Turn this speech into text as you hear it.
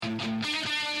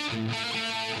Welcome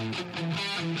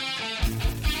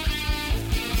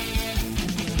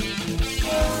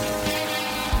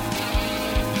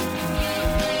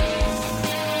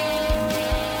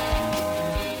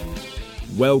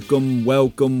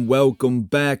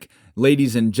back,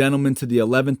 ladies and gentlemen, to the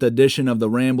 11th edition of the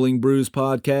Rambling Brews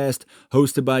podcast,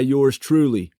 hosted by yours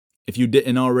truly. If you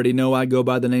didn't already know, I go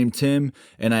by the name Tim,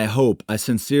 and I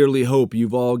sincerely hope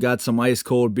you've all got some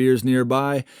ice-cold beers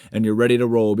nearby, and you're ready to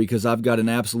roll, because I've got an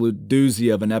absolute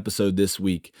doozy of an episode this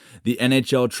week. The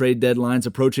NHL trade deadline's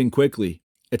approaching quickly.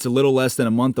 It's a little less than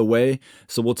a month away,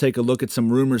 so we'll take a look at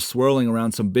some rumors swirling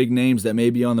around some big names that may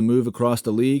be on the move across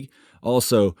the league.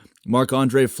 Also,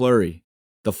 Marc-Andre Fleury,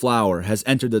 the Flower, has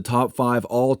entered the top 5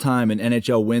 all-time in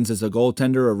NHL wins as a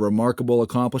goaltender, a remarkable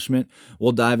accomplishment.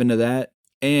 We'll dive into that.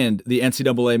 And the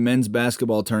NCAA men's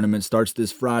basketball tournament starts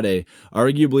this Friday,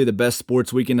 arguably the best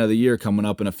sports weekend of the year coming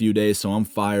up in a few days, so I'm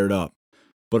fired up.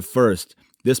 But first,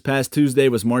 this past Tuesday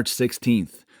was March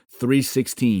 16th,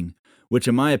 3/16, which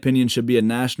in my opinion should be a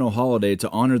national holiday to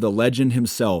honor the legend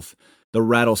himself, the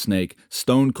Rattlesnake,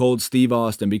 Stone Cold Steve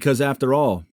Austin, because after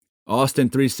all, Austin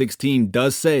 3:16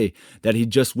 does say that he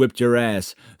just whipped your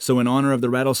ass. So in honor of the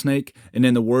Rattlesnake, and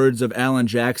in the words of Alan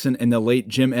Jackson and the late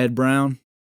Jim Ed Brown,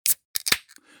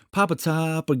 pop a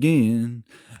top again.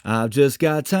 I've just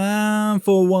got time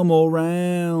for one more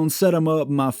round. Set 'em up,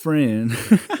 my friend.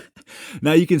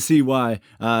 Now you can see why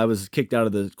I was kicked out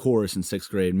of the chorus in 6th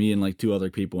grade, me and like 2 other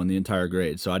people in the entire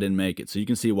grade, so I didn't make it. So you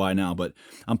can see why now, but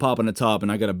I'm popping a top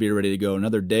and I got a beer ready to go.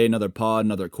 Another day, another pod,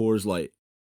 another Coors Light.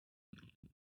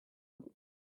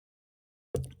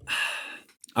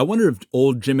 I wonder if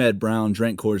old Jim Ed Brown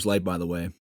drank Coors Light, by the way.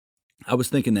 I was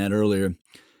thinking that earlier.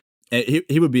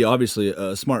 He would be obviously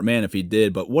a smart man if he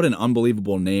did, but what an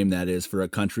unbelievable name that is for a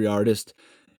country artist.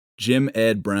 Jim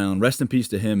Ed Brown. Rest in peace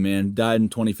to him, man. Died in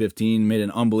 2015, made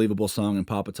an unbelievable song in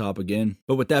Pop a Top again.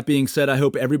 But with that being said, I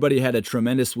hope everybody had a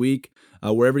tremendous week.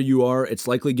 Wherever you are, it's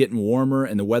likely getting warmer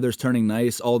and the weather's turning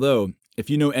nice, although if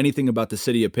you know anything about the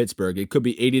city of Pittsburgh, it could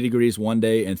be 80 degrees one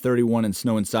day and 31 and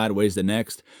snowing sideways the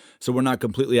next. So we're not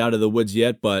completely out of the woods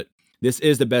yet, but this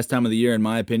is the best time of the year in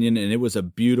my opinion, and it was a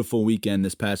beautiful weekend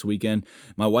this past weekend.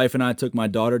 My wife and I took my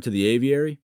daughter to the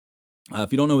Aviary.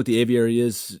 If you don't know what the Aviary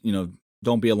is,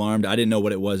 don't be alarmed. I didn't know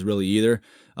what it was really either.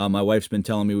 My wife's been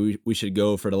telling me we should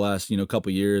go for the last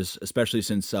couple years, especially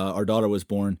since our daughter was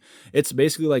born. It's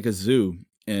basically like a zoo.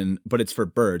 But it's for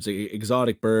birds,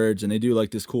 exotic birds, and they do like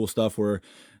this cool stuff where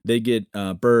they get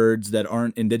birds that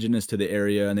aren't indigenous to the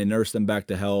area and they nurse them back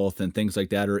to health and things like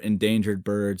that, or endangered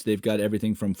birds. They've got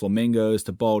everything from flamingos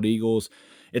to bald eagles.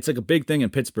 It's like a big thing in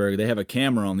Pittsburgh. They have a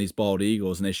camera on these bald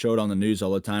eagles and they show it on the news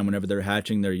all the time whenever they're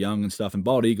hatching their young and stuff. And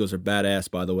bald eagles are badass,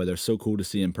 by the way. They're so cool to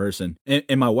see in person.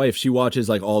 And my wife, she watches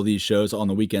like all these shows on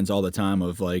the weekends all the time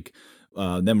of like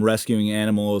them rescuing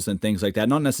animals and things like that.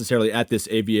 Not necessarily at this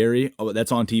aviary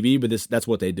that's on TV, but that's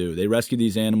what they do. They rescue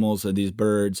these animals and these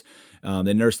birds.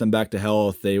 They nurse them back to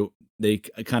health. They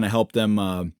kind of help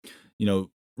them,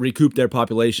 recoup their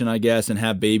population, I guess, and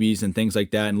have babies and things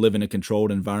like that and live in a controlled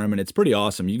environment. It's pretty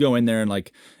awesome. You go in there and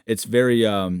like, it's very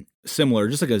similar,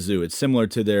 just like a zoo. It's similar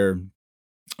to their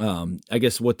I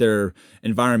guess what their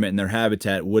environment and their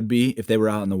habitat would be if they were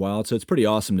out in the wild. So it's pretty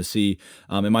awesome to see.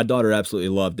 And my daughter absolutely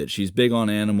loved it. She's big on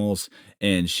animals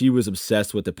and she was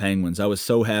obsessed with the penguins. I was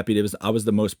so happy. I was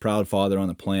the most proud father on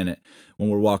the planet when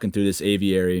we're walking through this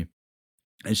aviary.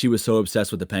 And she was so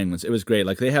obsessed with the penguins. It was great.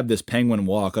 Like they have this penguin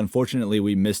walk. Unfortunately,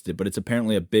 we missed it, but it's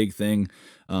apparently a big thing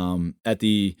at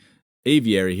the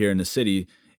aviary here in the city.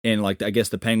 And like, I guess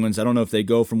the penguins, I don't know if they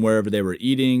go from wherever they were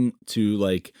eating to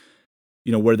like,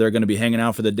 where they're going to be hanging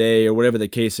out for the day or whatever the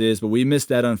case is. But we missed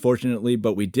that, unfortunately.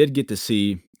 But we did get to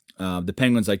see the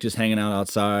penguins like just hanging out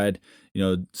outside,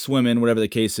 swimming, whatever the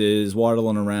case is,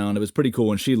 waddling around. It was pretty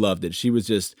cool, and she loved it. She was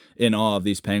just in awe of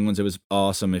these penguins. It was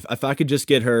awesome. If I could just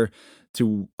get her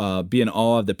to be in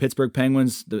awe of the Pittsburgh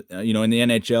Penguins, in the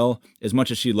NHL, as much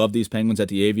as she loved these penguins at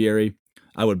the Aviary,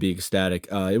 I would be ecstatic.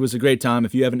 It was a great time.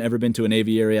 If you haven't ever been to an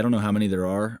aviary, I don't know how many there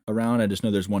are around. I just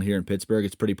know there's one here in Pittsburgh.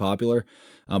 It's pretty popular.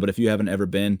 But if you haven't ever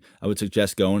been, I would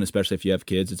suggest going, especially if you have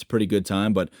kids. It's a pretty good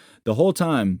time. But the whole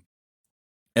time,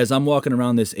 as I'm walking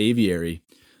around this aviary,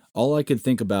 all I could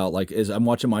think about, like, as I'm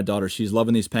watching my daughter, she's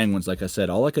loving these penguins, like I said,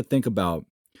 all I could think about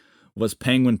was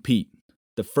Penguin Pete,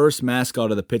 the first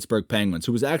mascot of the Pittsburgh Penguins,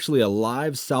 who was actually a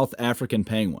live South African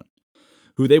penguin,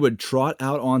 who they would trot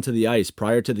out onto the ice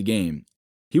prior to the game.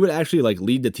 He would actually like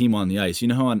lead the team on the ice. You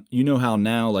know how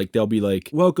now like they'll be like,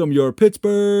 "Welcome your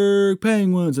Pittsburgh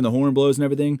Penguins," and the horn blows and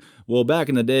everything. Well, back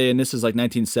in the day, and this is like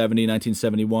 1970,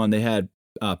 1971, they had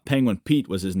Penguin Pete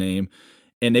was his name,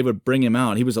 and they would bring him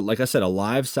out. He was, like I said, a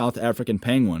live South African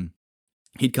penguin.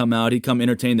 He'd come out, he'd come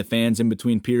entertain the fans in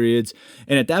between periods.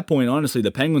 And at that point, honestly,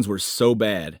 the Penguins were so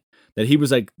bad that he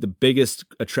was like the biggest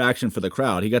attraction for the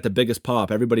crowd. He got the biggest pop.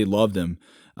 Everybody loved him.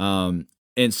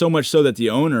 And so much so that the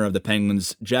owner of the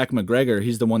Penguins, Jack McGregor,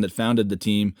 he's the one that founded the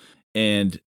team,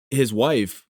 and his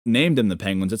wife named him the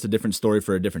Penguins. That's a different story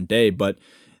for a different day. But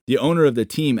the owner of the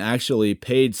team actually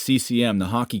paid CCM, the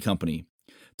hockey company,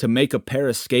 to make a pair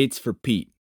of skates for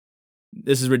Pete.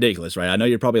 This is ridiculous, right? I know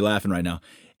you're probably laughing right now.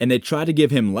 And they tried to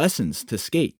give him lessons to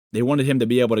skate. They wanted him to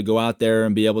be able to go out there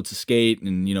and be able to skate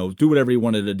and, do whatever he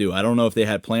wanted to do. I don't know if they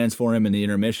had plans for him in the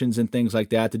intermissions and things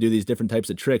like that to do these different types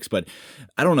of tricks, but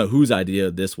I don't know whose idea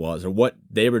this was or what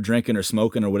they were drinking or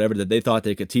smoking or whatever that they thought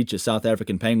they could teach a South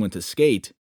African penguin to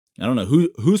skate. I don't know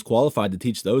who's qualified to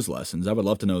teach those lessons. I would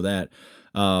love to know that.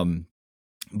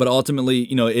 But ultimately,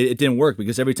 it didn't work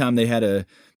because every time they had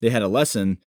a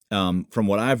lesson, from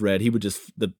what I've read,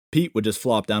 Pete would just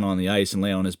flop down on the ice and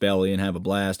lay on his belly and have a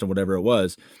blast or whatever it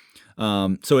was.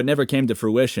 So it never came to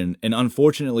fruition. And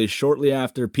unfortunately, shortly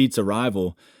after Pete's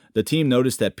arrival, the team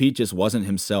noticed that Pete just wasn't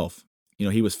himself.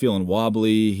 He was feeling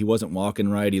wobbly. He wasn't walking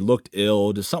right. He looked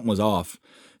ill. Just something was off.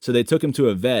 So they took him to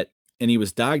a vet, and he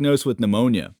was diagnosed with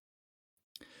pneumonia.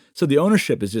 So the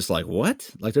ownership is just like, what?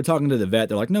 Like they're talking to the vet.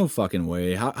 They're like, no fucking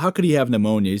way. How could he have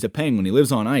pneumonia? He's a penguin. He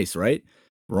lives on ice, right?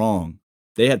 Wrong.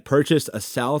 They had purchased a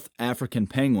South African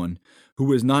penguin who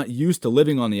was not used to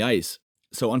living on the ice.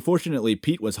 So unfortunately,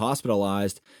 Pete was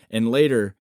hospitalized, and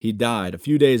later he died a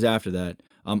few days after that.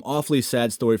 Awfully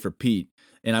sad story for Pete,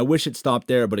 and I wish it stopped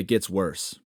there, but it gets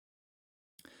worse.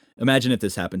 Imagine if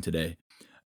this happened today.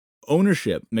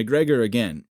 Ownership, McGregor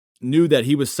again, knew that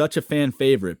he was such a fan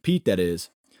favorite, Pete that is,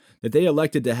 that they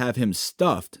elected to have him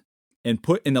stuffed and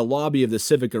put in the lobby of the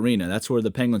Civic Arena. That's where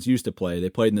the Penguins used to play. They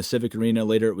played in the Civic Arena.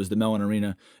 Later, it was the Mellon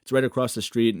Arena. It's right across the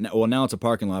street. Well, now it's a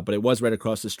parking lot, but it was right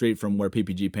across the street from where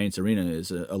PPG Paints Arena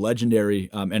is, a legendary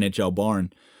NHL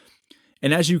barn.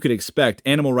 And as you could expect,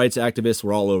 animal rights activists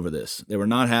were all over this. They were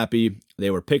not happy. They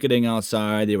were picketing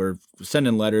outside. They were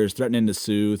sending letters, threatening to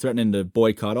sue, threatening to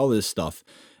boycott, all this stuff.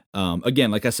 Again,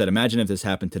 like I said, imagine if this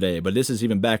happened today. But this is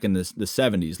even back in the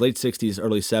 70s, late 60s,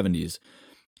 early 70s.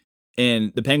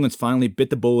 And the Penguins finally bit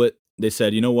the bullet. They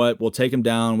said, you know what, we'll take him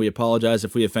down. We apologize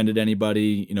if we offended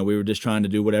anybody. We were just trying to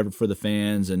do whatever for the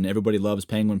fans, and everybody loves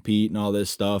Penguin Pete and all this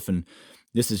stuff. And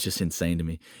this is just insane to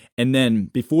me. And then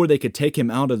before they could take him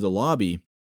out of the lobby,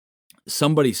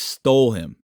 somebody stole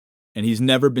him, and he's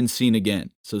never been seen again.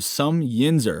 So some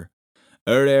yinzer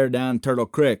there down Turtle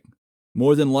Creek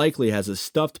more than likely has a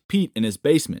stuffed Pete in his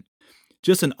basement.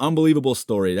 Just an unbelievable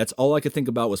story. That's all I could think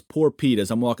about was poor Pete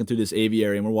as I'm walking through this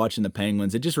aviary and we're watching the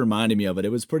Penguins. It just reminded me of it.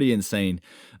 It was pretty insane.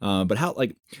 But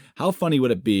how funny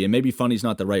would it be? And maybe funny is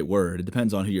not the right word. It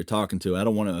depends on who you're talking to. I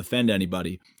don't want to offend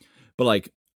anybody. But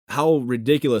how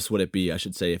ridiculous would it be, I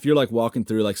should say, if you're walking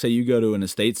through, say you go to an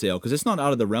estate sale, because it's not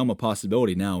out of the realm of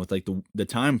possibility now with the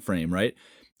time frame, right?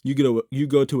 You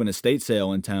go to an estate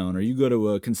sale in town, or you go to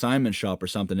a consignment shop or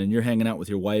something, and you're hanging out with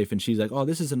your wife, and she's like, "Oh,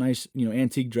 this is a nice,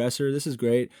 antique dresser. This is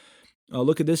great. Oh,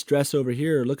 look at this dress over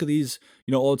here. Look at these,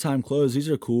 old time clothes. These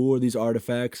are cool. Or these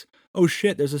artifacts. Oh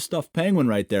shit, there's a stuffed penguin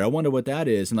right there. I wonder what that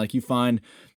is." And you find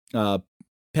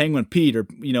Penguin Pete, or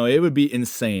it would be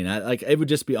insane. It would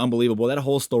just be unbelievable. That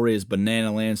whole story is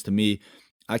banana lands to me.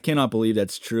 I cannot believe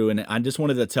that's true, and I just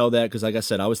wanted to tell that because, like I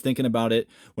said, I was thinking about it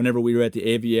whenever we were at the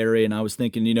Aviary, and I was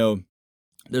thinking,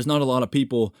 there's not a lot of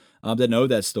people that know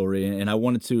that story, and I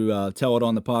wanted to tell it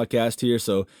on the podcast here.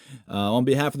 So on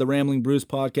behalf of the Rambling Brews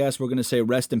podcast, we're going to say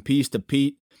rest in peace to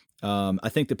Pete. I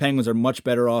think the Penguins are much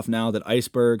better off now that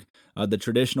Iceberg, the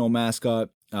traditional mascot,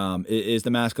 is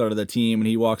the mascot of the team, and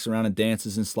he walks around and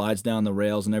dances and slides down the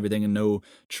rails and everything, and no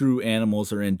true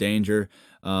animals are in danger.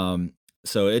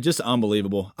 So it's just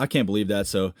unbelievable. I can't believe that.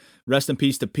 So rest in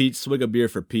peace to Pete. Swig a beer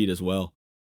for Pete as well.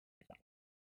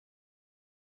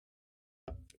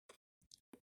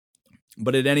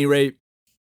 But at any rate,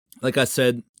 like I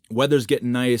said, weather's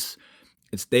getting nice.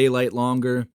 It's daylight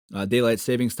longer. Daylight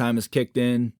savings time has kicked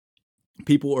in.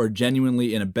 People are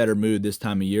genuinely in a better mood this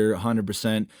time of year, 100%.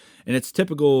 And it's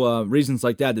typical reasons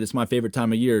like that it's my favorite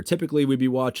time of year. Typically, we'd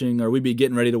be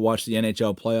getting ready to watch the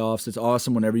NHL playoffs. It's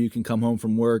awesome whenever you can come home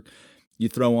from work. You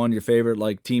throw on your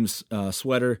favorite team's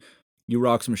sweater. You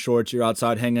rock some shorts. You're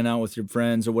outside hanging out with your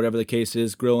friends or whatever the case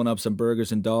is, grilling up some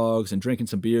burgers and dogs and drinking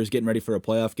some beers, getting ready for a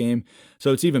playoff game.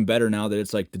 So it's even better now that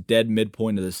it's the dead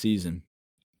midpoint of the season.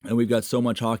 And we've got so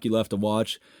much hockey left to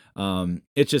watch.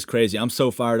 It's just crazy. I'm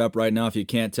so fired up right now if you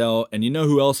can't tell. And you know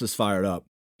who else is fired up?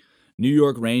 New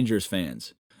York Rangers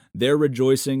fans. They're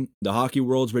rejoicing. The hockey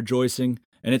world's rejoicing.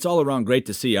 And it's all around great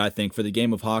to see, I think, for the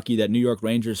game of hockey that New York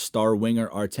Rangers star winger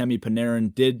Artemi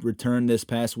Panarin did return this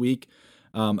past week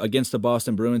against the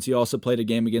Boston Bruins. He also played a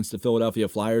game against the Philadelphia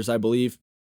Flyers, I believe.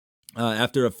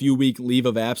 After a few-week leave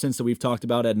of absence that we've talked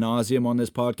about ad nauseum on this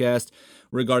podcast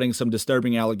regarding some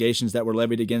disturbing allegations that were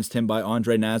levied against him by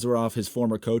Andrei Nazarov, his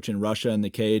former coach in Russia and the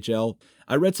KHL.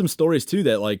 I read some stories, too,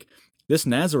 that, like, this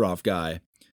Nazarov guy,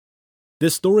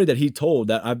 this story that he told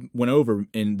that I went over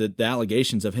in the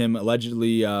allegations of him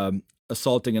allegedly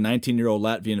assaulting a 19-year-old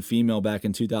Latvian female back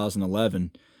in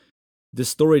 2011, this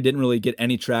story didn't really get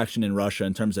any traction in Russia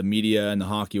in terms of media and the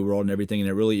hockey world and everything, and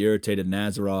it really irritated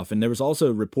Nazarov. And there was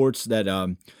also reports that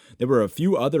there were a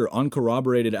few other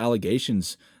uncorroborated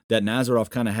allegations that Nazarov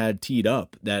kind of had teed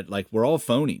up that like were all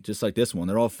phony, just like this one.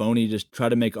 They're all phony, just try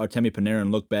to make Artemi Panarin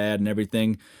look bad and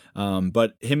everything.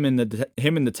 But him and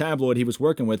the tabloid he was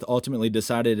working with ultimately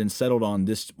decided and settled on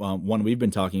this one we've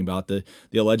been talking about, the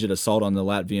alleged assault on the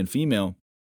Latvian female.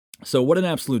 So what an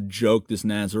absolute joke this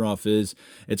Nazarov is.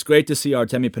 It's great to see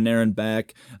Artemi Panarin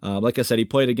back. Like I said, he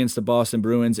played against the Boston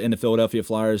Bruins and the Philadelphia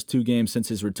Flyers 2 games since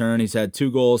his return. He's had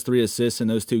 2 goals, 3 assists in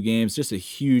those 2 games. Just a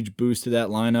huge boost to that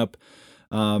lineup.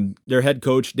 Their head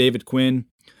coach, David Quinn,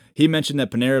 he mentioned that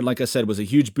Panarin, like I said, was a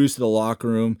huge boost to the locker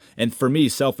room. And for me,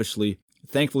 selfishly,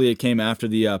 thankfully it came after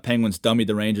the Penguins dummied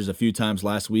the Rangers a few times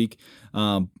last week.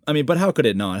 But how could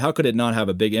it not? How could it not have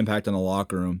a big impact on the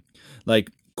locker room? Like,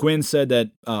 Quinn said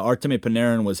that Artemi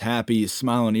Panarin was happy, he's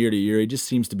smiling ear to ear. He just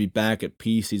seems to be back at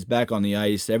peace. He's back on the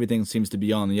ice. Everything seems to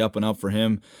be on the up and up for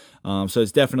him. So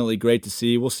it's definitely great to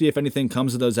see. We'll see if anything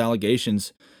comes of those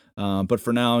allegations. But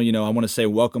for now, I want to say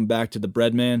welcome back to the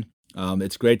Breadman.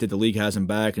 It's great that the league has him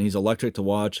back, and he's electric to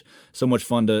watch. So much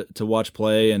fun to watch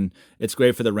play, and it's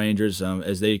great for the Rangers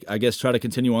as they, I guess, try to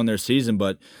continue on their season.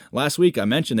 But last week I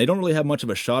mentioned they don't really have much of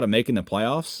a shot at making the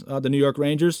playoffs, the New York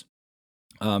Rangers.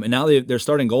 And now they're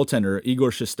starting goaltender,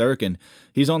 Igor Shesterkin.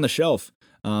 He's on the shelf.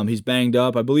 He's banged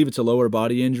up. I believe it's a lower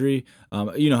body injury.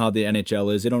 You know how the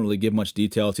NHL is. They don't really give much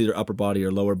detail. It's either upper body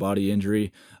or lower body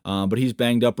injury. But he's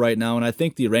banged up right now, and I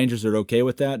think the Rangers are okay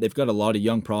with that. They've got a lot of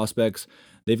young prospects.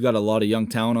 They've got a lot of young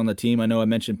talent on the team. I know I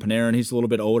mentioned Panarin. He's a little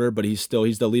bit older, but he's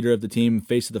the leader of the team,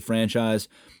 face of the franchise.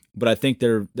 But I think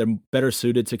they're better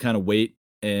suited to kind of wait.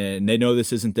 And they know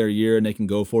this isn't their year, and they can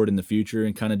go for it in the future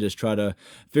and kind of just try to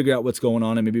figure out what's going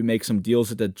on and maybe make some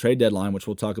deals at the trade deadline, which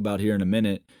we'll talk about here in a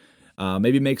minute.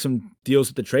 Maybe make some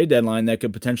deals at the trade deadline that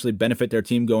could potentially benefit their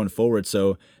team going forward.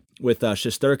 So with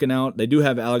Shesterkin out, they do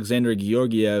have Alexander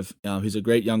Georgiev. He's a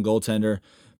great young goaltender,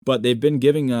 but they've been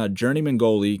giving journeyman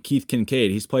goalie Keith Kincaid.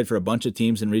 He's played for a bunch of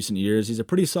teams in recent years. He's a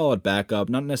pretty solid backup,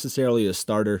 not necessarily a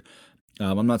starter.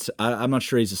 I'm not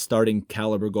sure he's a starting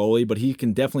caliber goalie, but he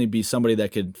can definitely be somebody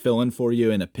that could fill in for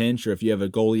you in a pinch or if you have a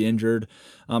goalie injured.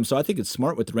 So I think it's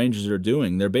smart what the Rangers are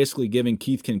doing. They're basically giving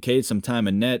Keith Kincaid some time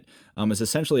in net as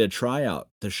essentially a tryout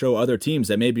to show other teams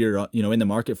that maybe are in the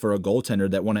market for a goaltender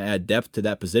that want to add depth to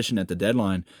that position at the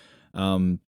deadline.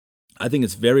 I think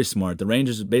it's very smart. The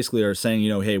Rangers basically are saying,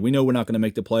 hey, we know we're not going to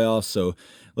make the playoffs, so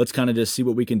let's kind of just see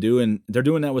what we can do. And they're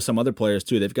doing that with some other players,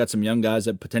 too. They've got some young guys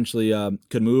that potentially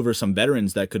could move, or some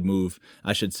veterans that could move,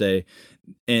 I should say,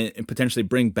 and potentially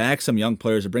bring back some young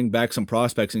players or bring back some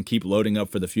prospects and keep loading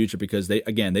up for the future because, they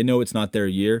know it's not their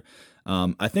year.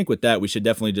 I think with that, we should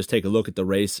definitely just take a look at the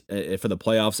race for the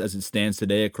playoffs as it stands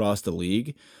today across the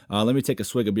league. Let me take a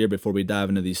swig of beer before we dive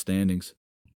into these standings.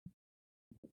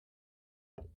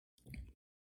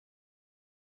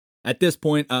 At this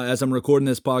point, as I'm recording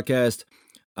this podcast,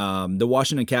 the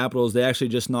Washington Capitals, they actually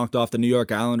just knocked off the New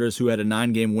York Islanders, who had a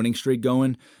 9-game winning streak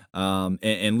going, and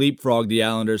leapfrogged the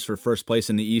Islanders for first place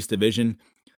in the East Division.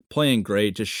 Playing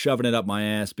great, just shoving it up my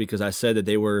ass because I said that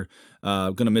they were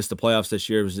going to miss the playoffs this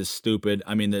year. It was just stupid.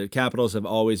 I mean, the Capitals have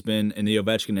always been, in the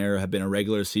Ovechkin era, have been a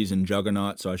regular season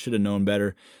juggernaut, so I should have known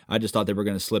better. I just thought they were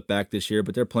going to slip back this year,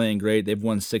 but they're playing great. They've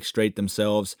won 6 straight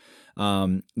themselves.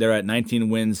 They're at 19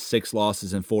 wins, 6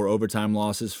 losses, and 4 overtime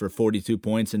losses for 42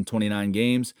 points in 29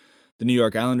 games. The New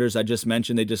York Islanders, I just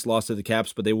mentioned, they just lost to the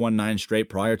Caps, but they won 9 straight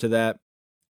prior to that.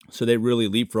 So they really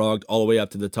leapfrogged all the way up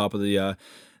to the top of the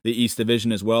East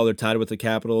Division as well. They're tied with the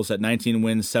Capitals at 19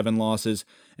 wins, 7 losses,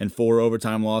 and 4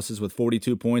 overtime losses with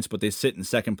 42 points, but they sit in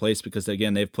second place because,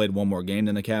 again, they've played one more game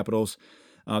than the Capitals.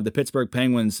 The Pittsburgh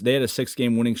Penguins, they had a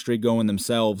 6-game winning streak going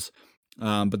themselves,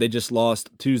 but they just lost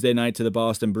Tuesday night to the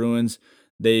Boston Bruins.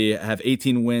 They have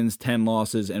 18 wins, 10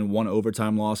 losses, and 1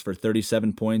 overtime loss for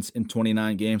 37 points in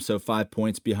 29 games, so 5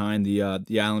 points behind the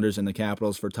Islanders and the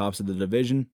Capitals for tops of the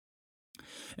division.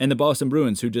 And the Boston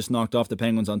Bruins, who just knocked off the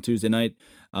Penguins on Tuesday night,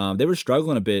 they were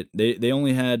struggling a bit. They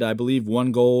only had, I believe,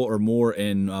 one goal or more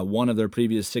in one of their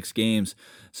previous 6 games.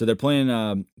 So they're playing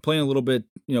a little bit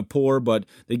poor. But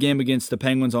the game against the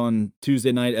Penguins on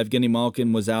Tuesday night, Evgeny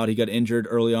Malkin was out. He got injured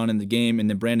early on in the game, and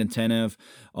then Brandon Tanev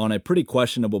on a pretty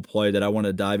questionable play that I want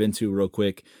to dive into real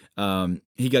quick.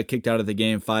 He got kicked out of the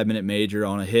game, 5-minute major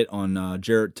on a hit on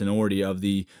Jarrett Tenorti of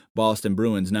the Boston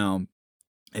Bruins. Now,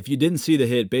 if you didn't see the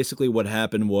hit, basically what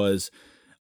happened was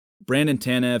Brandon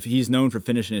Tanev, he's known for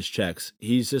finishing his checks.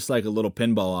 He's just like a little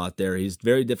pinball out there. He's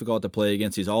very difficult to play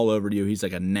against. He's all over you. He's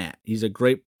like a gnat. He's a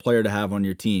great player to have on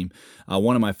your team.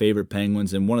 One of my favorite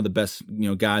Penguins and one of the best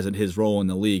guys at his role in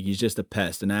the league. He's just a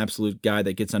pest, an absolute guy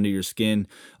that gets under your skin,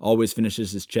 always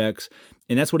finishes his checks.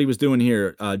 And that's what he was doing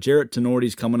here. Jarrett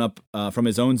Tenorti's coming up from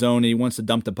his own zone. He wants to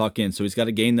dump the puck in, so he's got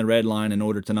to gain the red line in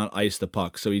order to not ice the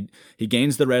puck. So he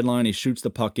gains the red line, he shoots the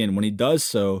puck in. When he does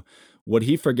so, what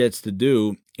he forgets to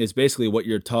do is basically what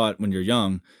you're taught when you're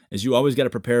young, is you always got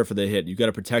to prepare for the hit. You got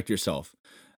to protect yourself.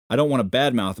 I don't want to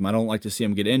badmouth him. I don't like to see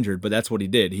him get injured, but that's what he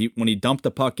did. When he dumped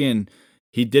the puck in,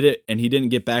 he did it, and he didn't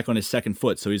get back on his second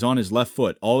foot. So he's on his left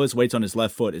foot. All his weight's on his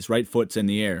left foot. His right foot's in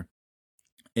the air.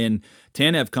 And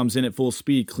Tanev comes in at full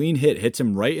speed, clean hit, hits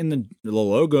him right in the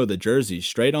logo of the jersey,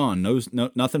 straight on.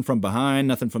 Nothing from behind,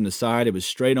 nothing from the side. It was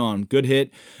straight on. Good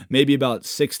hit, maybe about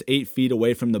 6 to 8 feet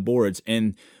away from the boards.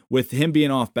 And with him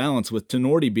being off balance, with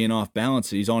Tenorti being off balance,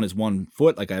 he's on his one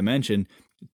foot, like I mentioned,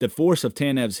 the force of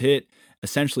Tanev's hit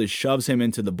essentially shoves him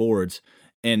into the boards.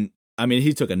 And I mean,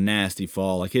 he took a nasty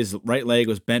fall. Like his right leg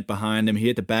was bent behind him. He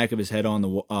hit the back of his head on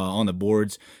the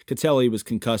boards. Could tell he was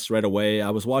concussed right away. I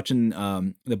was watching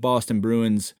the Boston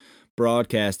Bruins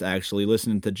broadcast, actually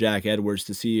listening to Jack Edwards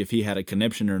to see if he had a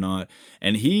conniption or not.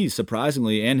 And he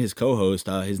surprisingly, and his co-host,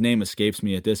 his name escapes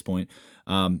me at this point,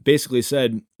 basically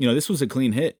said, this was a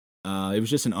clean hit. It was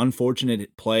just an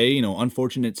unfortunate play,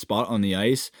 unfortunate spot on the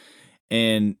ice.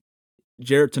 And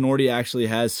Jarrett Tenorti actually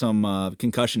has some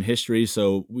concussion history,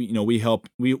 so we hope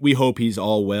he's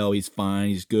all well. He's fine.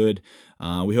 He's good.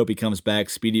 We hope he comes back.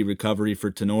 Speedy recovery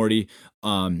for Tenorti.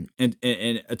 And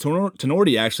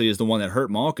Tenorti actually is the one that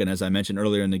hurt Malkin, as I mentioned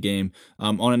earlier in the game,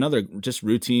 on another just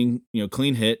routine,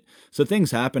 clean hit. So things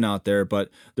happen out there, but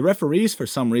the referees, for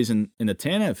some reason, in the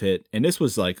Tanev hit, and this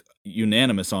was like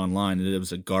unanimous online, that it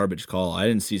was a garbage call. I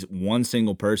didn't see one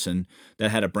single person that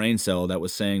had a brain cell that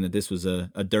was saying that this was a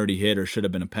dirty hit or should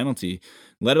have been a penalty,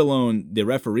 let alone the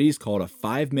referees called a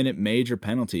 5-minute major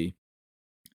penalty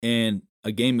and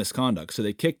a game misconduct. So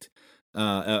they kicked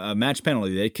a match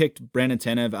penalty. They kicked Brandon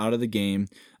Tanev out of the game.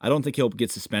 I don't think he'll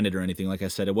get suspended or anything. Like I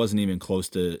said, it wasn't even close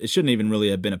to, it shouldn't even really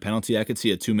have been a penalty. I could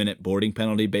see a 2-minute boarding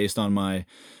penalty based on my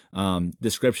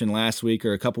description last week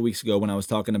or a couple weeks ago when I was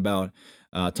talking about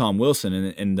Tom Wilson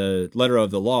and the letter of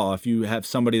the law. If you have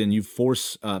somebody, then you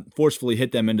forcefully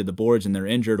hit them into the boards and they're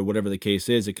injured or whatever the case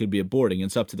is, it could be a boarding.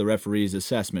 It's up to the referee's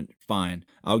assessment. Fine.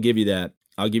 I'll give you that.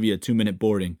 I'll give you a 2-minute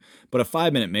boarding. But a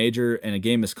 5-minute major and a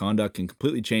game misconduct can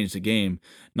completely change the game.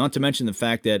 Not to mention the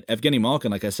fact that Evgeny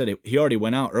Malkin, like I said, he already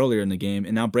went out earlier in the game,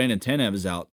 and now Brandon Tanev is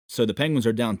out. So the Penguins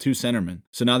are down 2 centermen.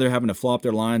 So now they're having to flop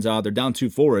their lines out. They're down 2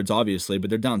 forwards, obviously, but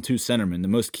they're down 2 centermen. The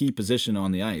most key position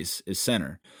on the ice is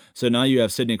center. So now you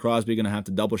have Sidney Crosby going to have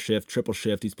to double shift, triple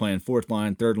shift. He's playing 4th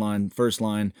line, 3rd line, 1st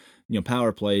line,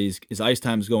 power plays. His ice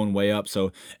time is going way up.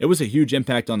 So it was a huge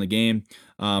impact on the game.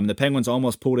 The Penguins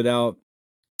almost pulled it out.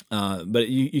 But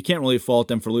you can't really fault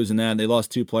them for losing that. They lost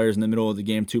 2 players in the middle of the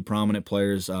game, 2 prominent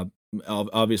players.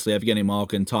 Obviously, Evgeny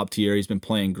Malkin, top tier. He's been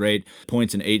playing great.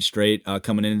 Points in 8 straight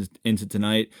coming into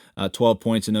tonight. 12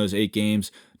 points in those 8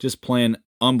 games. Just playing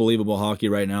unbelievable hockey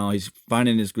right now. He's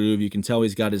finding his groove. You can tell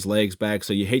he's got his legs back,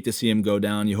 so you hate to see him go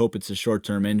down. You hope it's a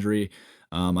short-term injury.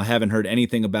 I haven't heard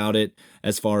anything about it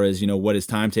as far as what his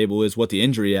timetable is, what the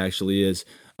injury actually is.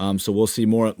 So we'll see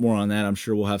more on that. I'm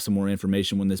sure we'll have some more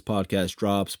information when this podcast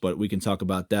drops, but we can talk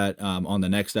about that on the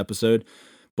next episode.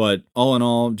 But all in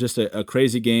all, just a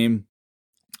crazy game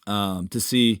to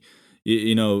see.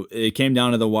 It came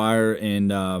down to the wire,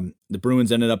 and the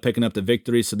Bruins ended up picking up the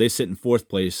victory, so they sit in 4th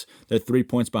place. They're 3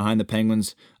 points behind the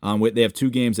Penguins. They have 2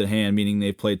 games at hand, meaning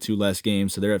they've played 2 less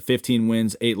games. So they're at 15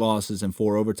 wins, 8 losses, and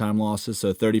 4 overtime losses,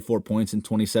 so 34 points in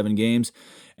 27 games.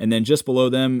 And then just below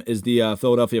them is the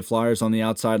Philadelphia Flyers on the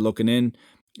outside looking in.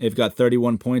 They've got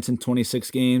 31 points in 26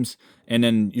 games. And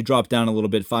then you drop down a little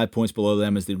bit, 5 points below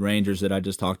them is the Rangers that I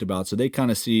just talked about. So they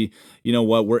kind of see,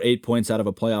 we're 8 points out of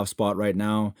a playoff spot right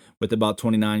now with about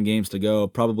 29 games to go.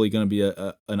 Probably going to be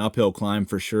an uphill climb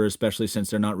for sure, especially since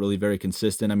they're not really very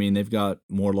consistent. I mean, they've got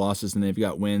more losses than they've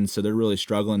got wins, so they're really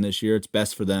struggling this year. It's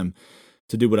best for them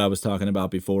to do what I was talking about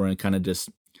before and kind of just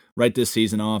write this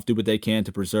season off, do what they can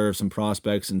to preserve some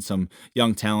prospects and some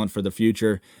young talent for the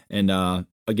future. And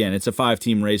again, it's a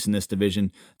 5-team race in this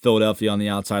division. Philadelphia on the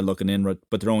outside looking in,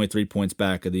 but they're only 3 points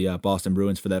back of the Boston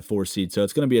Bruins for that 4 seed. So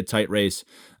it's going to be a tight race,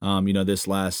 this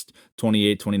last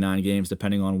 28, 29 games,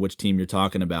 depending on which team you're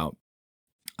talking about.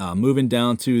 Moving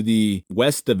down to the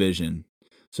West Division.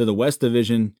 So the West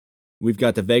Division, we've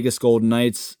got the Vegas Golden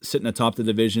Knights sitting atop the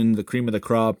division, the cream of the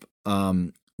crop.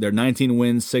 They're 19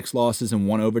 wins, 6 losses, and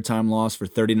 1 overtime loss for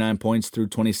 39 points through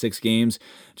 26 games.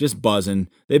 Just buzzing.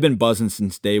 They've been buzzing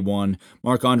since day one.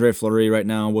 Marc-Andre Fleury right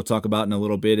now, we'll talk about in a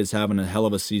little bit, is having a hell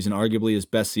of a season, arguably his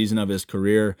best season of his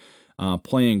career.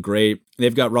 Playing great.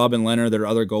 They've got Robin Lehner, their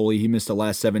other goalie. He missed the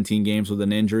last 17 games with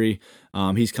an injury.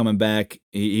 He's coming back.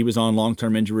 He was on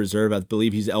long-term injury reserve. I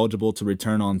believe he's eligible to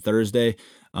return on Thursday.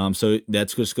 So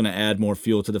that's just going to add more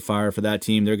fuel to the fire for that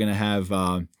team. They're going to have,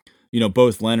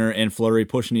 both Lehner and Fleury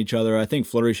pushing each other. I think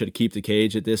Fleury should keep the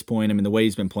cage at this point. I mean, the way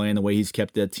he's been playing, the way he's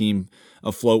kept that team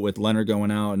afloat with Lehner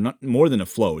going out, not more than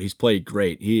afloat. He's played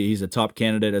great. He's a top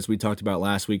candidate, as we talked about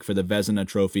last week, for the Vezina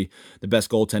Trophy, the best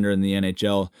goaltender in the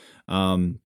NHL.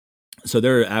 So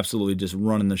they're absolutely just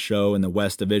running the show in the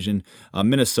West Division.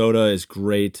 Minnesota is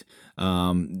great.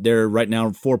 They're right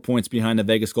now 4 points behind the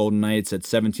Vegas Golden Knights at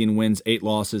 17 wins, 8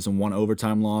 losses, and 1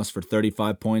 overtime loss for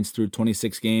 35 points through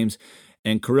 26 games.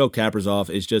 And Kirill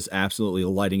Kaprizov is just absolutely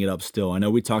lighting it up still. I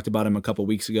know we talked about him a couple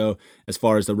weeks ago as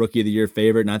far as the Rookie of the Year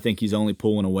favorite, and I think he's only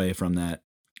pulling away from that.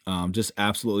 Just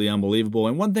absolutely unbelievable.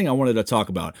 And one thing I wanted to talk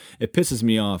about, it pisses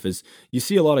me off, is you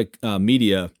see a lot of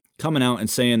media coming out and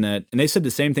saying that, and they said the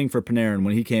same thing for Panarin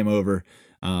when he came over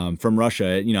from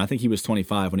Russia. I think he was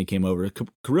 25 when he came over.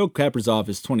 Kirill Kaprizov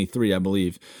is 23, I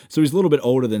believe. So he's a little bit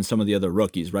older than some of the other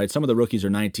rookies, right? Some of the rookies are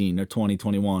 19, they're 20,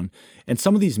 21. And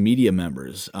some of these media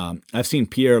members, I've seen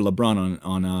Pierre LeBrun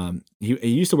on he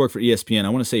used to work for ESPN. I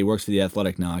want to say he works for The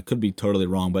Athletic now. I could be totally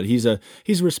wrong, but he's a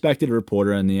respected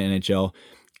reporter in the NHL.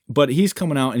 But he's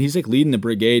coming out and he's like leading the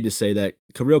brigade to say that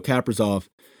Kirill Kaprizov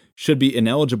should be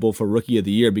ineligible for Rookie of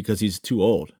the Year because he's too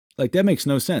old. Like, that makes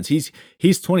no sense. He's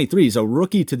 23. He's a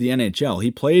rookie to the NHL.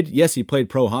 He played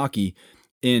pro hockey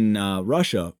in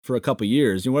Russia for a couple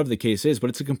years, whatever the case is, but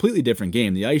it's a completely different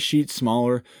game. The ice sheet's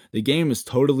smaller. The game is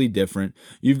totally different.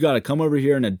 You've got to come over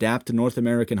here and adapt to North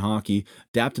American hockey,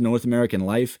 adapt to North American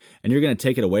life, and you're going to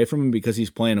take it away from him because he's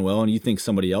playing well and you think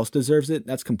somebody else deserves it?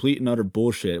 That's complete and utter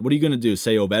bullshit. What are you going to do?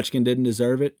 Say Ovechkin didn't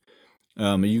deserve it?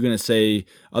 Are you going to say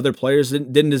other players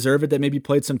didn't deserve it that maybe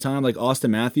played some time, like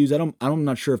Austin Matthews? I'm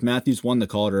not sure if Matthews won the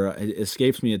Calder. It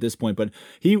escapes me at this point, but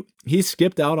he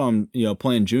skipped out on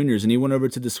playing juniors and he went over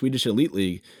to the Swedish Elite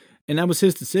League, and that was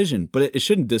his decision. But it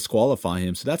shouldn't disqualify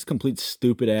him. So that's a complete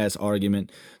stupid ass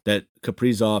argument that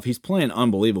Kaprizov, he's playing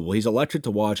unbelievable. He's electric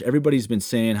to watch. Everybody's been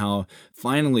saying how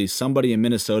finally somebody in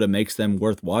Minnesota makes them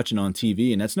worth watching on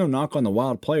TV, and that's no knock on the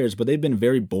Wild players, but they've been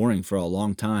very boring for a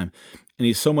long time. And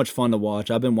he's so much fun to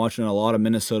watch. I've been watching a lot of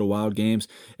Minnesota Wild games.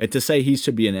 And to say he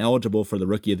should be ineligible for the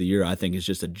Rookie of the Year, I think is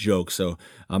just a joke. So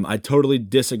I totally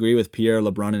disagree with Pierre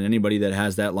LeBrun and anybody that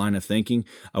has that line of thinking.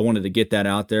 I wanted to get that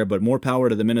out there. But more power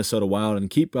to the Minnesota Wild, and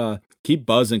keep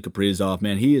buzzing Kaprizov,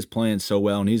 man. He is playing so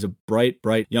well, and he's a bright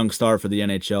young star for the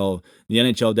NHL. The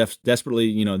NHL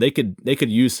desperately, they could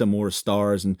use some more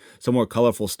stars and some more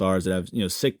colorful stars that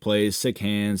have sick plays, sick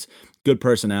hands, good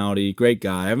personality, great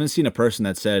guy. I haven't seen a person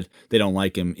that said they don't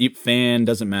like him. Fan,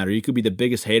 doesn't matter. You could be the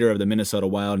biggest hater of the Minnesota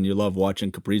Wild and you love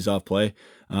watching Kaprizov play.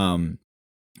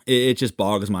 It just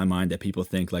boggles my mind that people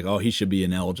think like, oh, he should be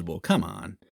ineligible. Come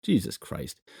on. Jesus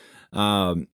Christ.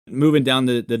 Moving down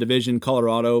the division,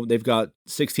 Colorado, they've got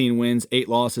 16 wins, 8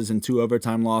 losses, and 2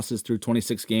 overtime losses through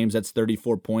 26 games. That's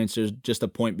 34 points. There's just a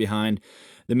point behind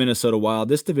the Minnesota Wild.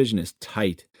 This division is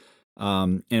tight.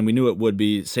 And we knew it would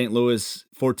be. St. Louis,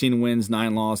 14 wins,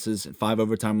 9 losses, 5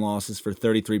 overtime losses for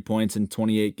 33 points in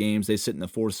 28 games. They sit in the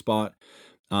 4th spot.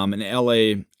 And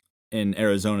LA and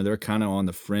Arizona, they're kind of on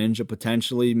the fringe of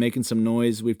potentially making some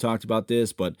noise. We've talked about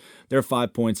this, but they're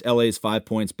 5 points. LA's 5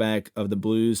 points back of the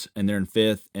Blues, and they're in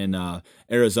 5th. And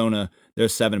Arizona, they're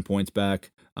 7 points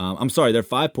back. They're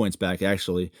 5 points back,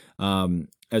 actually.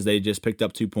 As they just picked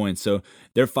up 2 points. So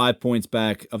they're 5 points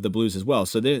back of the Blues as well.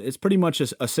 So it's pretty much a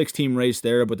 6-team race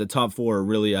there, but the top 4 are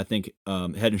really, I think,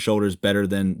 head and shoulders better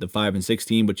than the 5 and 6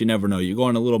 team, but you never know. You go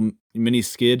on a little mini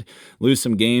skid, lose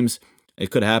some games, it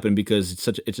could happen because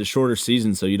it's a shorter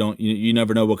season, so you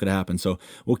never know what could happen. So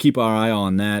we'll keep our eye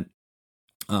on that.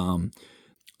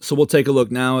 So we'll take a look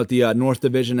now at the North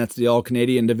Division. That's the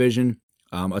All-Canadian Division.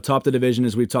 Atop the division,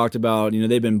 as we've talked about,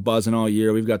 they've been buzzing all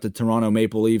year. We've got the Toronto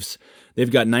Maple Leafs. They've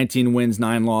got 19 wins,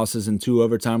 9 losses, and 2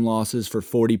 overtime losses for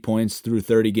 40 points through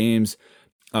 30 games.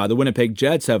 The Winnipeg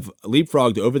Jets have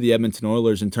leapfrogged over the Edmonton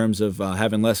Oilers in terms of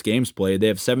having less games played. They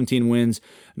have 17 wins,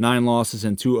 9 losses,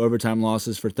 and 2 overtime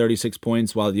losses for 36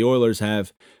 points, while the Oilers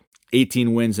have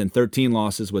 18 wins and 13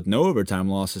 losses with no overtime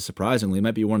losses, surprisingly.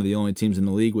 Might be one of the only teams in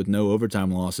the league with no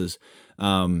overtime losses.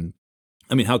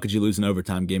 I mean, how could you lose an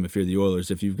overtime game if you're the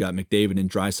Oilers if you've got McDavid and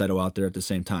Draisaitl out there at the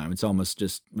same time? It's almost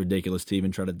just ridiculous to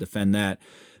even try to defend that.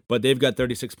 But they've got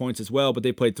 36 points as well, but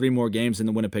they played 3 more games than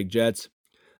the Winnipeg Jets.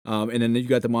 And then you've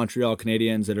got the Montreal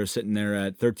Canadiens that are sitting there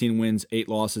at 13 wins, 8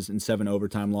 losses, and 7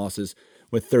 overtime losses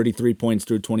with 33 points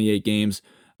through 28 games,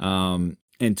 and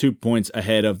 2 points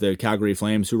ahead of the Calgary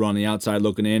Flames, who are on the outside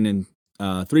looking in,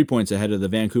 and 3 points ahead of the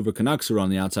Vancouver Canucks, who are on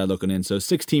the outside looking in. So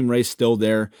 6-team race still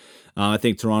there. I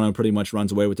think Toronto pretty much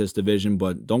runs away with this division,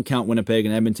 but don't count Winnipeg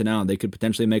and Edmonton out. They could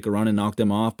potentially make a run and knock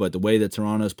them off, but the way that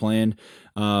Toronto's playing,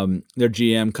 their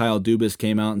GM, Kyle Dubas,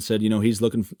 came out and said, he's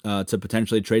looking to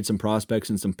potentially trade some prospects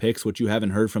and some picks, which you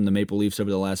haven't heard from the Maple Leafs over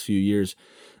the last few years.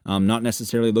 Not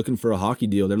necessarily looking for a hockey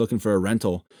deal. They're looking for a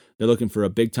rental. They're looking for a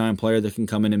big-time player that can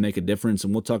come in and make a difference,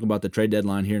 and we'll talk about the trade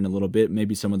deadline here in a little bit,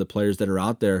 maybe some of the players that are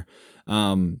out there.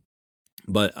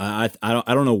 But I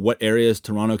don't know what areas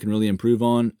Toronto can really improve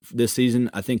on this season.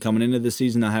 I think coming into this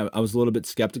season, I was a little bit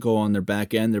skeptical on their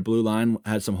back end. Their blue line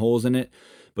had some holes in it,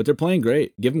 but they're playing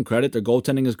great. Give them credit. Their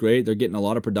goaltending is great. They're getting a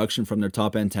lot of production from their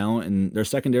top end talent, and their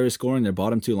secondary scoring, their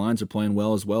bottom 2 lines are playing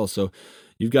well as well. So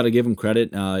you've got to give them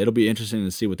credit. It'll be interesting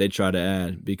to see what they try to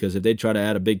add, because if they try to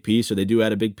add a big piece, or they do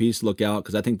add a big piece, look out,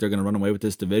 because I think they're going to run away with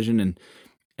this division, and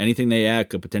anything they add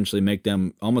could potentially make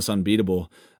them almost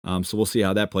unbeatable. So we'll see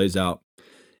how that plays out.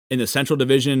 In the Central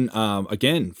Division,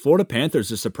 again, Florida Panthers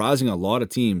are surprising a lot of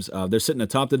teams. They're sitting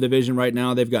atop the division right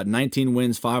now. They've got 19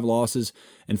 wins, 5 losses,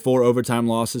 and 4 overtime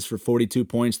losses for 42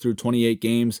 points through 28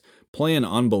 games. Playing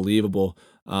unbelievable.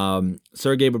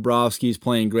 Sergei Bobrovsky's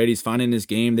playing great. He's finding his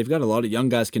game. They've got a lot of young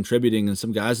guys contributing, and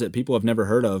some guys that people have never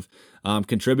heard of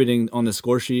contributing on the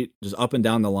score sheet, just up and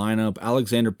down the lineup.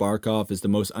 Alexander Barkov is the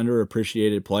most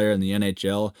underappreciated player in the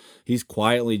NHL. He's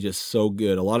quietly just so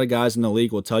good. A lot of guys in the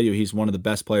league will tell you he's one of the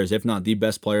best players, if not the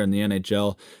best player in the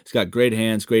NHL. He's got great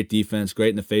hands, great defense, great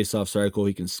in the faceoff circle.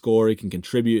 He can score. He can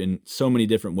contribute in so many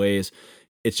different ways.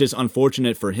 It's just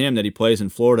unfortunate for him that he plays in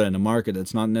Florida in a market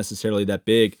that's not necessarily that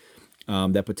big.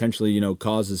 That potentially,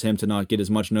 causes him to not get as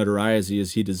much notoriety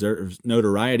as he deserves.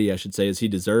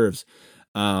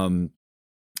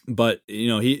 But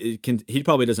he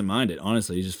probably doesn't mind it.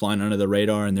 Honestly, he's just flying under the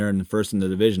radar, and they're in first in the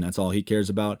division. That's all he cares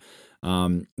about.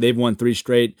 They've won 3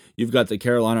 straight. You've got the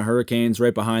Carolina Hurricanes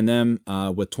right behind them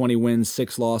with 20 wins,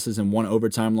 6 losses, and 1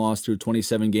 overtime loss through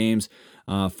 27 games.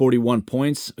 41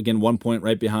 points. Again, 1 point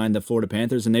right behind the Florida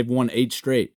Panthers, and they've won 8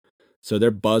 straight. So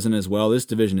they're buzzing as well. This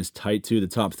division is tight too, the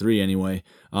top 3 anyway.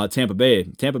 Tampa Bay,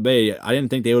 I didn't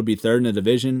think they would be third in the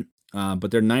division, but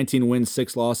they're 19 wins,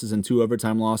 6 losses, and 2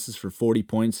 overtime losses for 40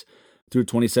 points through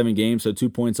 27 games. So 2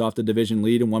 points off the division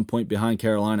lead and 1 point behind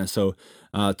Carolina. So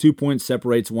 2 points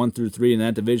separates 1 through 3 in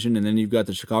that division. And then you've got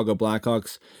the Chicago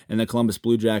Blackhawks and the Columbus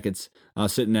Blue Jackets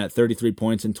sitting at 33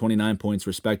 points and 29 points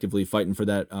respectively, fighting for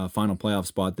that final playoff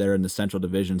spot there in the Central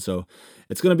Division. So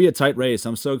it's going to be a tight race.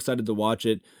 I'm so excited to watch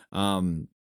it.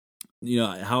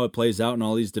 How it plays out in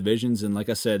all these divisions. And like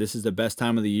I said, this is the best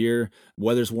time of the year.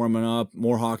 Weather's warming up,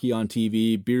 more hockey on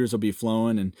TV, beers will be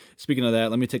flowing. And speaking of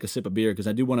that, let me take a sip of beer, because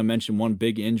I do want to mention one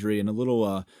big injury and a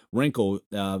little wrinkle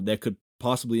that could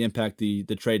possibly impact the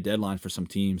trade deadline for some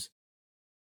teams.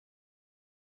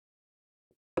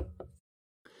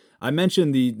 I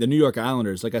mentioned the New York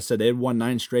Islanders. Like I said, they had won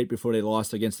 9 straight before they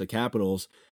lost against the Capitals.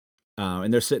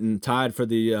 And they're sitting tied for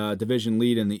the division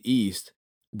lead in the East.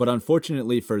 But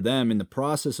unfortunately for them, in the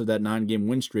process of that 9-game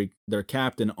win streak, their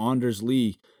captain, Anders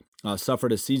Lee,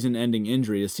 suffered a season-ending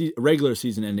injury, a regular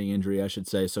season-ending injury, I should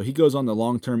say. So he goes on the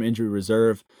long-term injury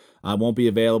reserve, won't be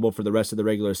available for the rest of the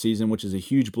regular season, which is a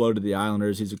huge blow to the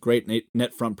Islanders. He's a great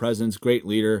net front presence, great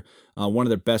leader, one of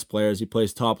their best players. He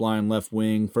plays top line, left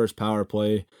wing, first power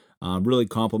play, really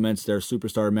complements their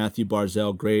superstar Matthew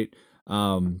Barzal, great.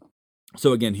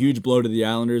 So again, huge blow to the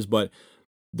Islanders, but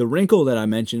the wrinkle that I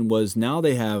mentioned was now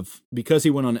they have, because he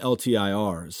went on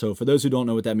LTIR. So for those who don't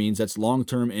know what that means, that's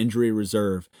long-term injury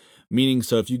reserve, meaning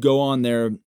so if you go on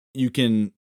there,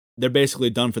 they're basically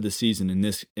done for the season in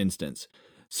this instance.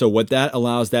 So what that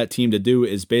allows that team to do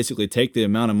is basically take the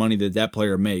amount of money that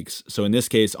player makes. So in this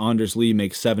case, Anders Lee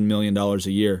makes $7 million a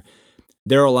year.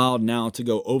 They're allowed now to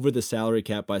go over the salary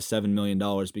cap by $7 million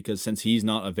because since he's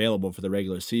not available for the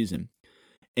regular season.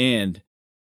 And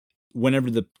whenever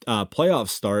the playoffs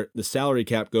start, the salary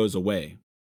cap goes away.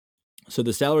 So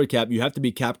the salary cap, you have to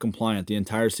be cap compliant the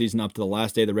entire season up to the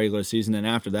last day of the regular season, and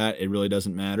after that, it really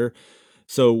doesn't matter.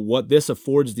 So what this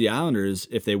affords the Islanders,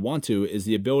 if they want to, is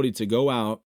the ability to go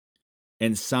out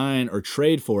and sign or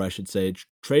trade for, I should say,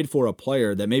 trade for a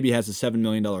player that maybe has a $7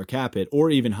 million cap hit or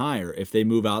even higher if they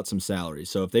move out some salary.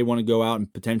 So if they want to go out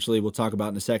and potentially, we'll talk about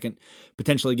in a second,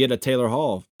 potentially get a Taylor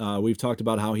Hall. We've talked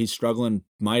about how he's struggling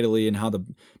mightily and how the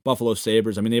Buffalo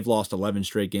Sabres, I mean, they've lost 11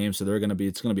 straight games, so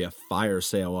it's going to be a fire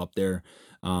sale up there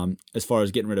as far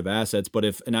as getting rid of assets. But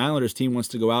if an Islanders team wants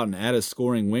to go out and add a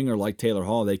scoring winger like Taylor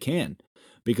Hall, they can,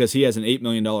 because he has an $8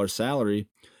 million salary.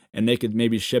 And they could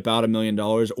maybe ship out $1 million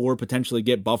or potentially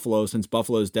get Buffalo, since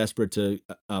Buffalo is desperate to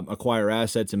acquire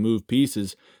assets and move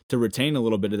pieces, to retain a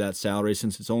little bit of that salary,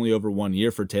 since it's only over 1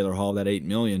 year for Taylor Hall, that $8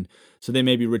 million. So they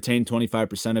maybe retain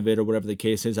 25% of it or whatever the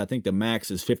case is. I think the max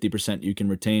is 50% you can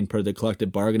retain per the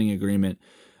collective bargaining agreement.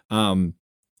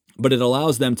 But it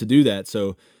allows them to do that.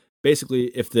 So basically,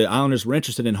 if the Islanders were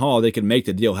interested in Hall, they could make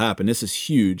the deal happen. This is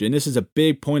huge, and this is a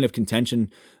big point of contention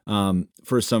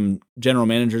for some general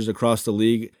managers across the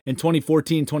league. In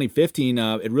 2014, 2015,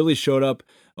 it really showed up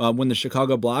when the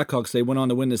Chicago Blackhawks, they went on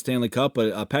to win the Stanley Cup,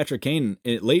 but Patrick Kane,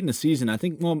 late in the season, I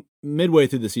think, midway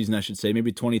through the season, I should say,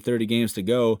 maybe 20, 30 games to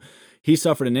go, he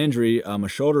suffered an injury, a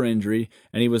shoulder injury,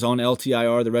 and he was on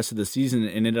LTIR the rest of the season,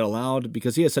 and it allowed,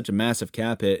 because he has such a massive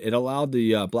cap hit, it allowed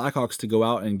the Blackhawks to go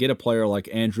out and get a player like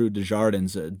Andrew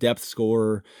Desjardins, a depth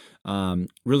scorer,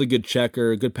 really good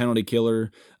checker, good penalty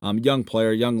killer, young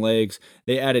player, young legs.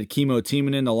 They added Kimmo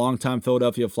Timonen, a longtime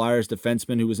Philadelphia Flyers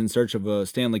defenseman who was in search of a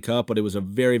Stanley Cup, but it was a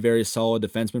very, very solid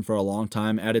defenseman for a long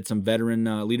time. Added some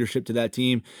veteran leadership to that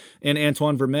team. And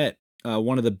Antoine Vermette,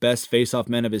 one of the best face-off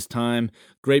men of his time,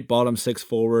 great bottom six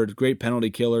forward, great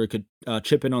penalty killer, could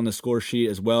chip in on the score sheet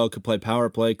as well, could play power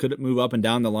play, could move up and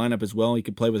down the lineup as well. He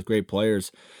could play with great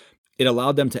players. It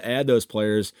allowed them to add those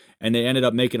players, and they ended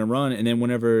up making a run. And then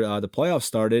whenever the playoffs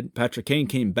started, Patrick Kane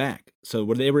came back. So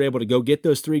they were able to go get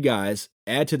those three guys,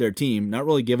 add to their team, not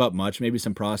really give up much, maybe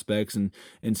some prospects and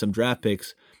some draft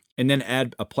picks, and then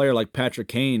add a player like Patrick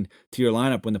Kane to your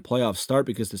lineup when the playoffs start,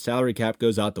 because the salary cap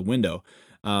goes out the window.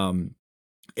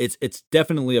 It's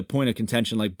definitely a point of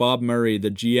contention. Like Bob Murray,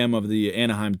 the GM of the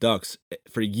Anaheim Ducks,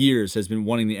 for years has been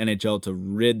wanting the NHL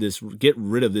to get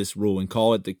rid of this rule and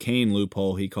call it the Kane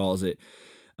loophole, he calls it,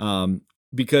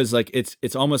 because like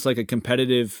it's almost like a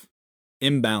competitive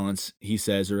imbalance, he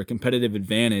says, or a competitive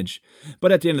advantage.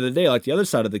 But at the end of the day, like the other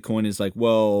side of the coin is like,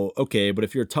 well, okay, but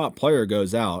if your top player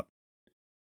goes out,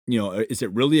 is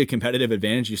it really a competitive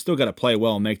advantage? You still got to play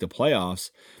well and make the playoffs.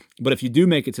 But if you do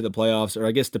make it to the playoffs, or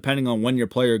I guess depending on when your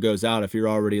player goes out, if you're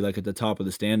already like at the top of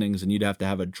the standings and you'd have to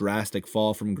have a drastic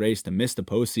fall from grace to miss the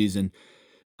postseason,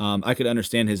 I could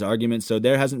understand his argument. So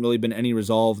there hasn't really been any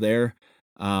resolve there,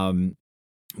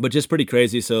 but just pretty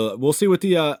crazy. So we'll see what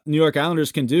the New York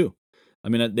Islanders can do. I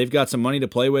mean, they've got some money to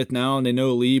play with now, and they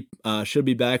know Lee should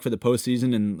be back for the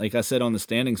postseason. And like I said on the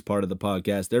standings part of the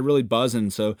podcast, they're really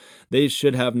buzzing, so they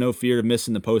should have no fear of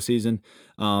missing the postseason.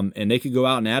 And they could go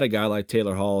out and add a guy like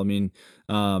Taylor Hall. I mean,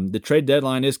 the trade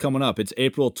deadline is coming up. It's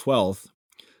April 12th.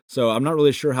 So I'm not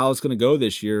really sure how it's going to go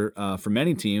this year for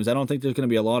many teams. I don't think there's going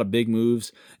to be a lot of big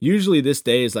moves. Usually this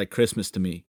day is like Christmas to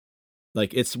me.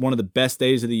 Like, it's one of the best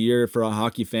days of the year for a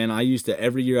hockey fan.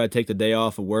 Every year I'd take the day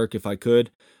off of work if I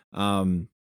could.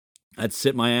 I'd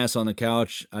sit my ass on the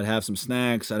couch. I'd have some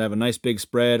snacks. I'd have a nice big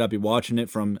spread. I'd be watching it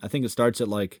from, I think it starts at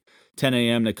like 10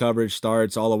 a.m. The coverage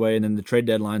starts all the way. And then the trade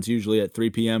deadline's usually at 3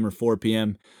 p.m. or 4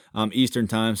 p.m. Eastern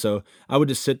time. So I would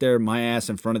just sit there, my ass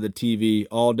in front of the TV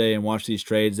all day and watch these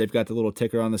trades. They've got the little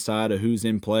ticker on the side of who's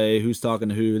in play, who's talking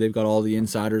to who. They've got all the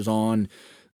insiders on.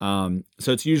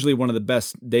 So it's usually one of the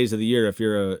best days of the year if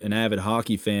you're an avid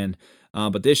hockey fan.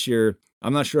 But this year,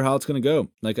 I'm not sure how it's going to go.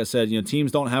 Like I said,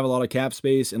 teams don't have a lot of cap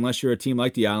space unless you're a team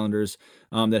like the Islanders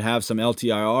that have some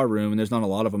LTIR room, and there's not a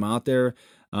lot of them out there.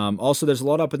 Also, there's a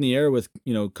lot up in the air with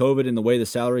COVID and the way the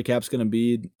salary cap's going to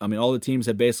be. I mean, all the teams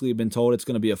have basically been told it's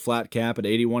going to be a flat cap at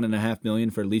 $81.5 million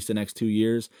for at least the next 2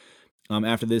 years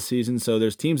after this season. So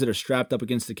there's teams that are strapped up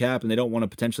against the cap, and they don't want to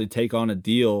potentially take on a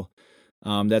deal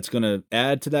that's going to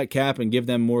add to that cap and give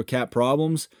them more cap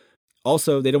problems.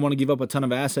 Also, they don't want to give up a ton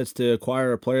of assets to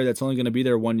acquire a player that's only going to be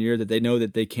there 1 year that they know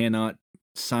that they cannot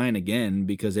sign again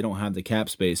because they don't have the cap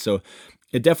space. So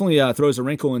it definitely throws a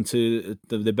wrinkle into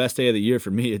the best day of the year for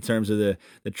me in terms of the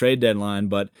trade deadline.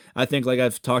 But I think, like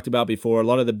I've talked about before, a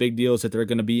lot of the big deals, that there are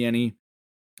going to be any,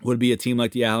 would be a team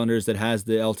like the Islanders that has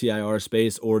the LTIR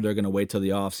space, or they're going to wait till the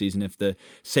offseason if the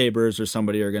Sabres or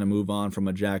somebody are going to move on from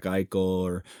a Jack Eichel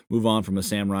or move on from a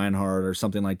Sam Reinhart or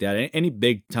something like that. Any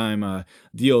big-time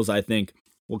deals, I think,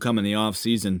 will come in the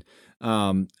offseason.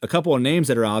 A couple of names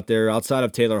that are out there outside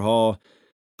of Taylor Hall,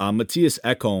 Matthias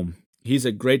Ekholm. He's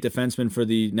a great defenseman for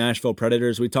the Nashville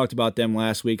Predators. We talked about them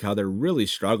last week, how they're really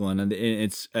struggling, and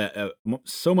it's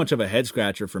so much of a head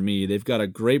scratcher for me. They've got a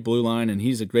great blue line, and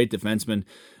he's a great defenseman.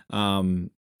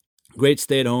 Great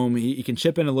stay at home. He can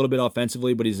chip in a little bit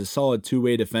offensively, but he's a solid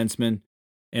two-way defenseman,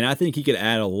 and I think he could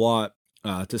add a lot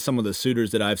to some of the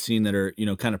suitors that I've seen that are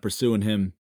kind of pursuing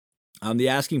him. The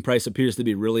asking price appears to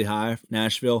be really high,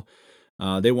 Nashville.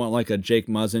 They want like a Jake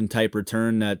Muzzin type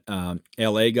return that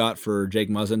LA got for Jake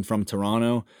Muzzin from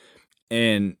Toronto.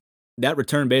 And that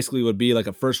return basically would be like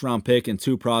a first round pick and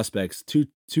two prospects,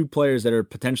 two players that are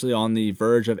potentially on the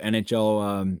verge of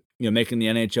NHL, making the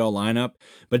NHL lineup,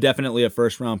 but definitely a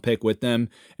first round pick with them.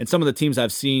 And some of the teams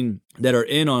I've seen that are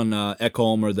in on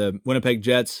Ekholm are the Winnipeg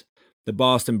Jets, the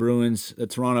Boston Bruins, the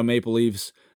Toronto Maple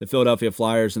Leafs, the Philadelphia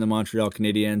Flyers, and the Montreal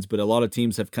Canadiens. But a lot of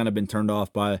teams have kind of been turned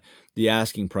off by the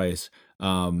asking price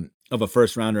of a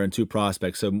first rounder and two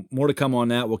prospects. So more to come on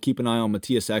that. We'll keep an eye on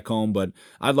Mattias Ekholm, but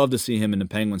I'd love to see him in the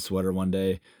Penguin sweater one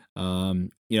day. But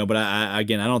I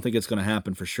don't think it's going to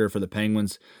happen for sure for the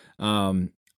Penguins.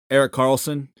 Erik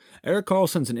Karlsson. Erik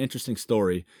Karlsson's an interesting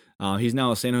story. He's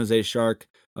now a San Jose Shark.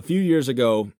 A few years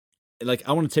ago,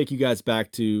 I want to take you guys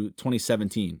back to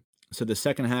 2017. So the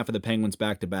second half of the Penguins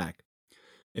back-to-back.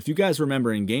 If you guys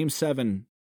remember, in Game 7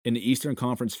 in the Eastern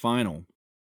Conference Final,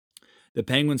 the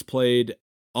Penguins played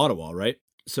Ottawa, right?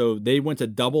 So they went to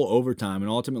double overtime, and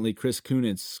ultimately Chris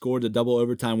Kunitz scored the double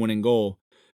overtime winning goal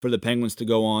for the Penguins to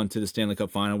go on to the Stanley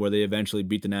Cup Final, where they eventually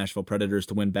beat the Nashville Predators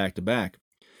to win back-to-back.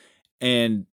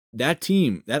 And that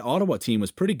team, that Ottawa team,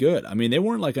 was pretty good. I mean, they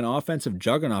weren't like an offensive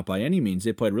juggernaut by any means.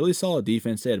 They played really solid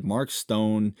defense. They had Mark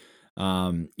Stone.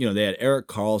 They had Erik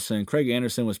Karlsson. Craig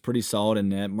Anderson was pretty solid in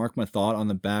net. Mark Mathot on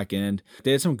the back end.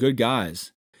 They had some good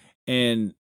guys.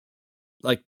 And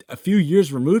like a few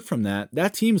years removed from that,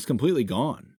 that team is completely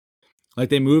gone. Like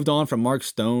they moved on from Mark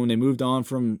Stone. They moved on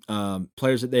from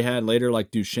players that they had later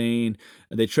like Duchesne.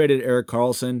 They traded Erik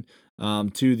Karlsson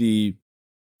to the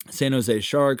San Jose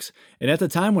Sharks. And at the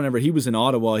time, whenever he was in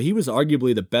Ottawa, he was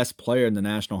arguably the best player in the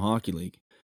National Hockey League.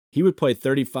 He would play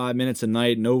 35 minutes a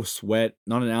night, no sweat,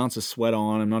 not an ounce of sweat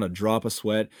on him, not a drop of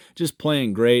sweat, just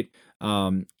playing great.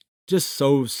 Just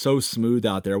so smooth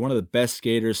out there. One of the best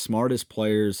skaters, smartest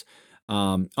players.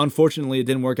 Unfortunately, it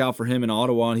didn't work out for him in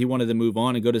Ottawa, and he wanted to move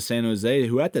on and go to San Jose,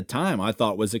 who at the time I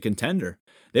thought was a contender.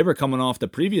 They were coming off the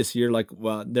previous year,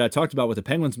 that I talked about with the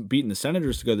Penguins beating the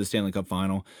Senators to go to the Stanley Cup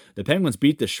Final. The Penguins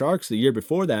beat the Sharks the year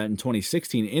before that in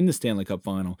 2016 in the Stanley Cup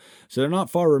Final. So they're not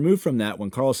far removed from that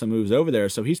when Karlsson moves over there.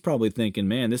 So he's probably thinking,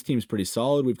 man, this team's pretty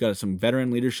solid. We've got some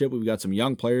veteran leadership. We've got some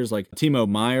young players like Timo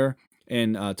Meier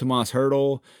and Tomas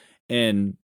Hertl.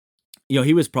 And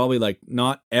he was probably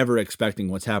not ever expecting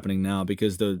what's happening now,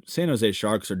 because the San Jose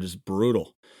Sharks are just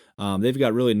brutal. They've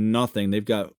got really nothing. They've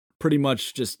got pretty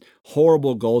much just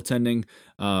horrible goaltending.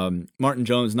 Martin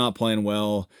Jones not playing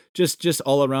well. Just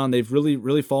all around, they've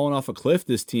really fallen off a cliff,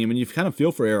 this team. And you kind of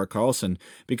feel for Erik Karlsson,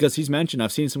 because he's mentioned,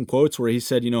 I've seen some quotes where he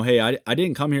said, hey, I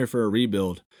didn't come here for a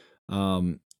rebuild.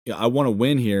 I want to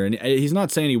win here. And he's not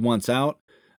saying he wants out.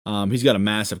 He's got a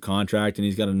massive contract and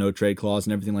he's got a no trade clause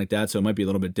and everything like that. So it might be a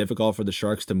little bit difficult for the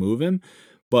Sharks to move him,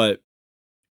 but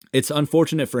it's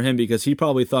unfortunate for him, because he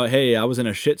probably thought, hey, I was in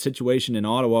a shit situation in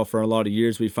Ottawa for a lot of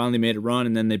years. We finally made a run,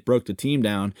 and then they broke the team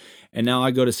down. And now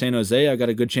I go to San Jose. I got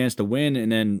a good chance to win.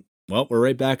 And then, well, we're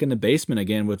right back in the basement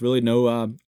again with really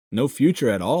no future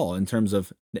at all in terms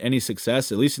of any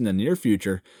success, at least in the near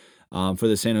future. For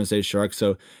the San Jose Sharks.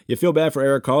 So you feel bad for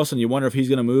Erik Karlsson. You wonder if he's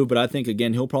going to move, but I think,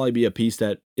 again, he'll probably be a piece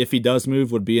that, if he does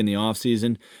move, would be in the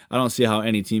offseason. I don't see how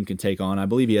any team can take on. I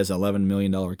believe he has an $11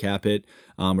 million cap hit,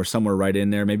 or somewhere right in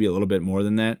there, maybe a little bit more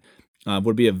than that.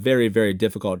 Would be a very, very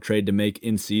difficult trade to make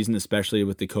in season, especially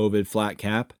with the COVID flat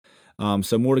cap.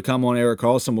 So more to come on Erik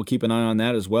Karlsson. We'll keep an eye on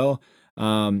that as well.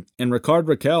 And Rickard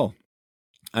Rakell,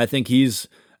 I think he's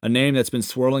a name that's been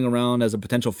swirling around as a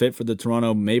potential fit for the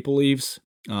Toronto Maple Leafs.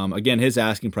 Again, his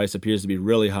asking price appears to be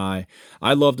really high.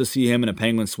 I'd love to see him in a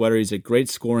Penguin sweater. He's a great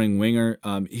scoring winger.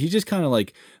 He just kind of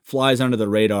flies under the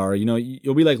radar.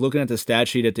 You'll be looking at the stat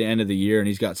sheet at the end of the year, and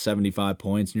he's got 75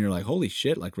 points, and you're like, holy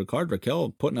shit, Rickard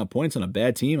Rakell putting up points on a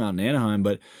bad team out in Anaheim.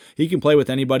 But he can play with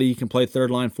anybody. He can play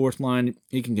third line, fourth line.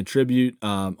 He can contribute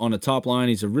on the top line.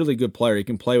 He's a really good player. He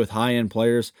can play with high-end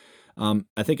players.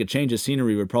 I think a change of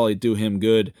scenery would probably do him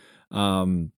good.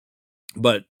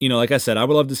 But, like I said, I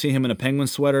would love to see him in a Penguin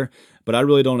sweater, but I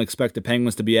really don't expect the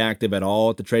Penguins to be active at all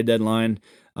at the trade deadline.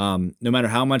 No matter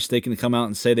how much they can come out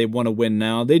and say they want to win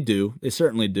now, they do. They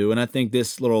certainly do. And I think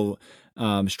this little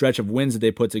stretch of wins that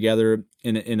they put together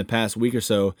in the past week or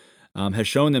so has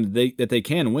shown them that they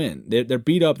can win. They're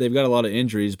beat up. They've got a lot of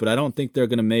injuries, but I don't think they're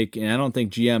going to make, and I don't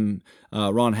think GM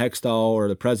Ron Hextall or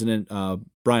the president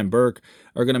Brian Burke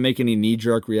are going to make any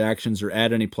knee-jerk reactions or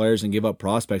add any players and give up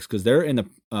prospects, because they're in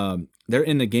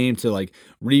the game to like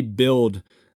rebuild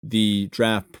the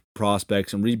draft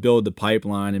prospects and rebuild the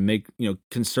pipeline and make,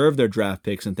 conserve their draft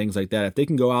picks and things like that. If they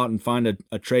can go out and find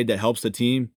a trade that helps the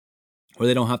team where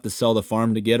they don't have to sell the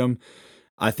farm to get them,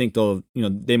 I think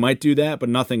they might do that, but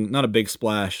not a big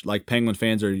splash like Penguin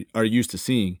fans are used to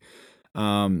seeing.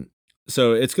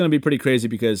 So it's going to be pretty crazy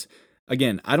because,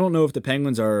 again, I don't know if the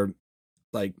Penguins are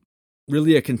like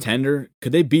really a contender.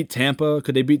 Could they beat Tampa?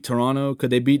 Could they beat Toronto? Could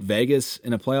they beat Vegas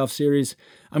in a playoff series?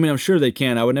 I mean, I'm sure they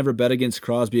can. I would never bet against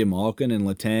Crosby and Malkin and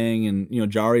Letang, and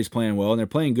Jari's playing well and they're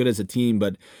playing good as a team,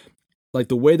 but like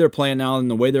the way they're playing now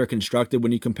and the way they're constructed,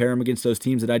 when you compare them against those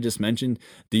teams that I just mentioned,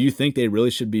 do you think they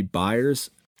really should be buyers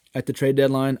at the trade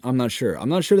deadline? I'm not sure. I'm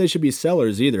not sure they should be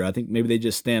sellers either. I think maybe they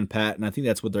just stand pat, and I think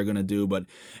that's what they're going to do. But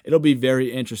it'll be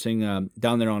very interesting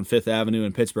down there on Fifth Avenue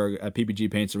in Pittsburgh at PPG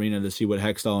Paints Arena to see what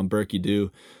Hextall and Berkey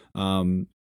do.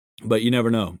 But you never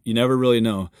know. You never really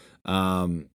know.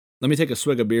 Let me take a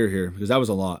swig of beer here because that was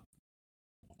a lot.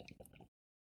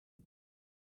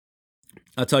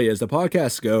 I'll tell you, as the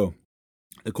podcasts go,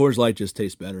 the Coors Light just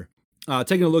tastes better.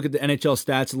 Taking a look at the NHL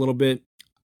stats a little bit.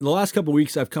 The last couple of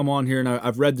weeks I've come on here and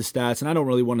I've read the stats, and I don't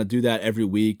really want to do that every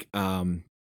week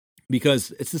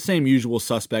because it's the same usual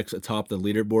suspects atop the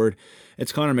leaderboard.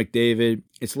 It's Connor McDavid,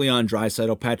 it's Leon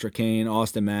Draisaitl, Patrick Kane,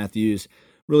 Austin Matthews.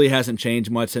 Really hasn't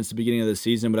changed much since the beginning of the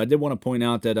season, but I did want to point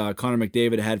out that Connor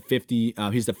McDavid had 50.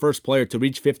 He's the first player to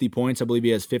reach 50 points. I believe he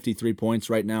has 53 points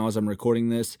right now as I'm recording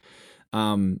this.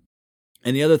 And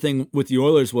the other thing with the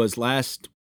Oilers was last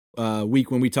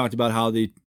week when we talked about how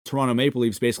the Toronto Maple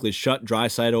Leafs basically shut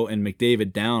Draisaitl and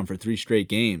McDavid down for 3 straight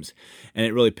games. And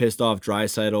it really pissed off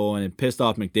Draisaitl and it pissed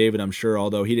off McDavid, I'm sure,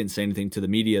 although he didn't say anything to the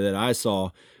media that I saw.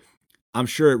 I'm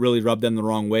sure it really rubbed them the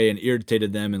wrong way and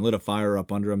irritated them and lit a fire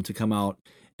up under them to come out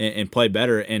and play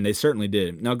better, and they certainly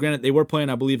did. Now, granted, they were playing,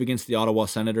 I believe, against the Ottawa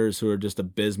Senators, who are just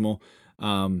abysmal.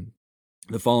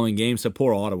 The following game, so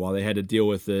poor Ottawa. They had to deal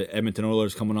with the Edmonton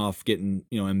Oilers coming off getting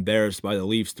embarrassed by the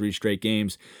Leafs 3 straight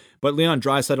games. But Leon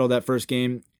Draisaitl, that first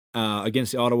game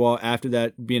against the Ottawa, after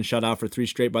that being shut out for 3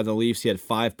 straight by the Leafs, he had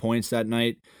 5 points that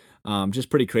night. Just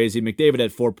pretty crazy. McDavid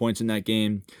had 4 points in that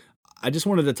game. I just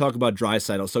wanted to talk about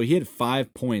Draisaitl. So he had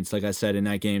 5 points, like I said, in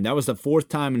that game. That was the 4th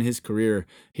time in his career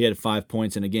he had 5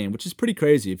 points in a game, which is pretty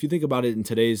crazy. If you think about it in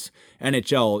today's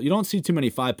NHL, you don't see too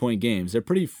many 5-point games. They're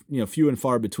pretty few and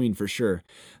far between for sure.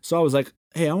 So I was like,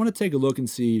 hey, I want to take a look and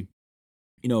see,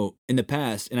 in the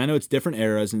past, and I know it's different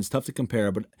eras and it's tough to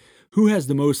compare, but who has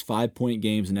the most 5-point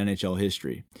games in NHL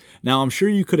history? Now, I'm sure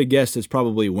you could have guessed it's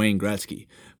probably Wayne Gretzky,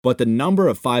 but the number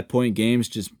of 5-point games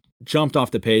just jumped off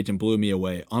the page and blew me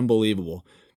away. Unbelievable.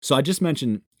 So I just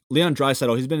mentioned Leon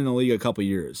Draisaitl. He's been in the league a couple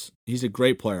years. He's a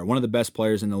great player, one of the best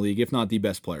players in the league, if not the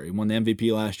best player. He won the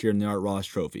MVP last year in the Art Ross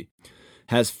Trophy.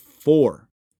 Has 4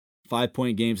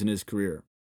 5-point games in his career.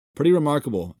 Pretty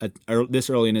remarkable at this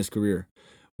early in his career.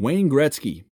 Wayne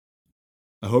Gretzky,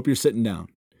 I hope you're sitting down.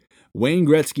 Wayne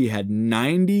Gretzky had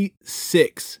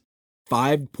 96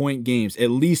 5-point games,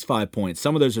 at least 5 points.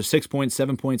 Some of those are 6 points,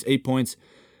 7 points, 8 points.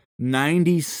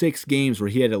 96 games where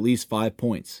he had at least 5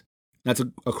 points. That's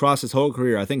across his whole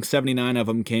career. I think 79 of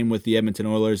them came with the Edmonton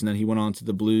Oilers, and then he went on to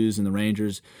the Blues and the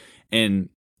Rangers, and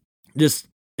just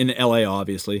in LA,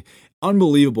 obviously.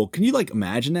 Unbelievable. Can you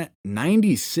imagine that?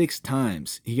 96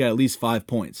 times he got at least 5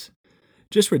 points.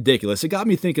 Just ridiculous. It got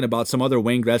me thinking about some other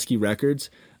Wayne Gretzky records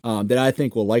that I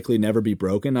think will likely never be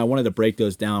broken. I wanted to break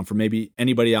those down for maybe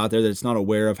anybody out there that's not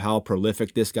aware of how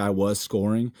prolific this guy was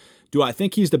scoring. Do I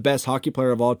think he's the best hockey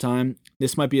player of all time?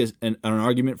 This might be an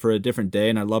argument for a different day,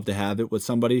 and I'd love to have it with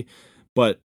somebody.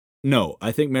 But no,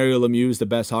 I think Mario Lemieux is the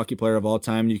best hockey player of all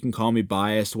time. You can call me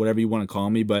biased, whatever you want to call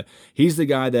me, but he's the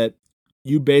guy that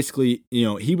you basically,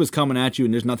 he was coming at you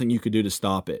and there's nothing you could do to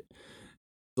stop it.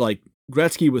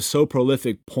 Gretzky was so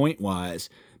prolific point-wise,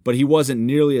 but he wasn't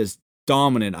nearly as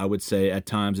dominant, I would say, at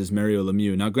times as Mario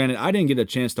Lemieux. Now, granted, I didn't get a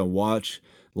chance to watch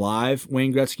live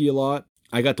Wayne Gretzky a lot.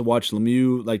 I got to watch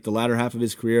Lemieux, the latter half of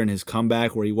his career and his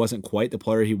comeback where he wasn't quite the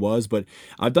player he was, but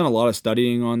I've done a lot of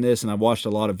studying on this, and I've watched a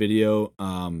lot of video,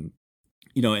 and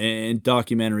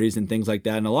documentaries and things like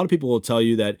that, and a lot of people will tell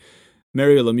you that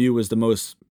Mario Lemieux was the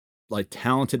most,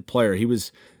 talented player. He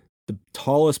was the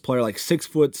tallest player,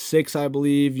 6'6", I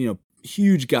believe,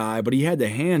 huge guy, but he had the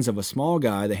hands of a small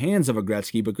guy, the hands of a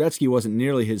Gretzky, but Gretzky wasn't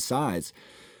nearly his size.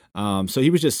 So he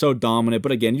was just so dominant.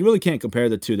 But again, you really can't compare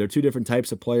the two. They're two different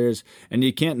types of players, and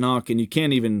you can't knock, and you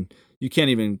can't even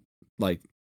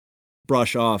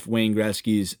brush off Wayne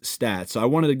Gretzky's stats. So I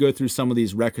wanted to go through some of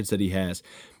these records that he has.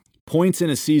 Points in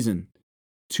a season,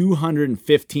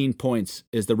 215 points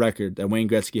is the record that Wayne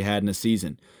Gretzky had in a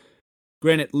season.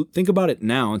 Granted, think about it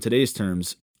now in today's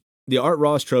terms. The Art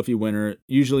Ross Trophy winner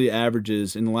usually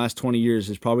averages in the last 20 years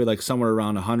is probably like somewhere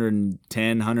around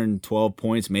 110, 112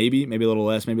 points, maybe a little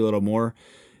less, maybe a little more.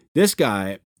 This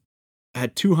guy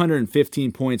had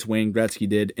 215 points, Wayne Gretzky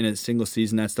did, in a single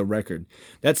season. That's the record.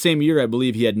 That same year, I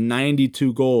believe he had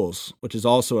 92 goals, which is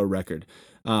also a record.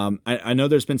 I know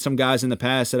there's been some guys in the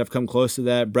past that have come close to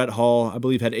that. Brett Hall, I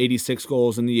believe, had 86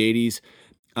 goals in the 80s.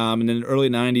 And in the early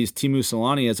 90s, Teemu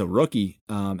Selanne, as a rookie,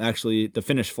 actually, the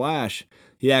Finnish Flash,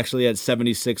 he actually had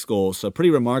 76 goals. So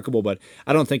pretty remarkable, but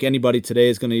I don't think anybody today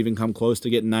is going to even come close to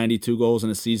getting 92 goals in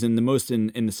a season. The most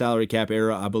in the salary cap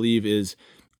era, I believe, is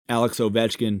Alex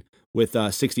Ovechkin with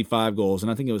 65 goals.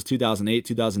 And I think it was 2008,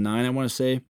 2009, I want to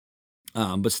say.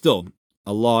 But still,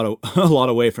 a lot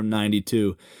away from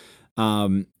 92.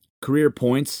 Career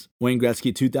points, Wayne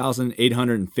Gretzky,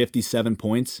 2,857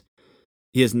 points.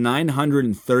 He has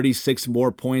 936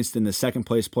 more points than the second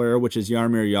place player, which is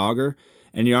Jaromir Jagr,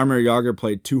 and Jaromir Jagr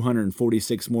played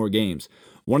 246 more games.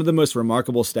 One of the most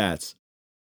remarkable stats.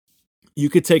 You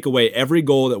could take away every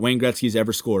goal that Wayne Gretzky's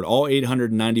ever scored, all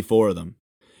 894 of them,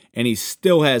 and he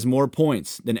still has more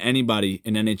points than anybody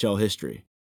in NHL history.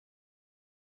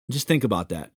 Just think about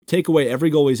that. Take away every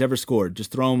goal he's ever scored,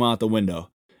 just throw him out the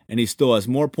window, and he still has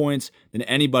more points than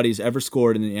anybody's ever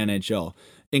scored in the NHL.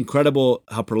 Incredible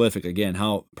how prolific, again,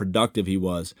 how productive he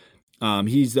was.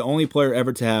 He's the only player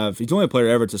ever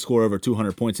to score over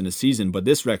 200 points in a season, but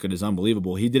this record is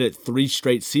unbelievable. He did it 3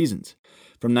 straight seasons.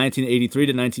 From 1983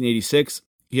 to 1986,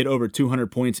 he had over 200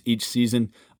 points each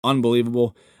season.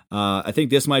 Unbelievable. I think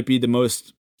this might be the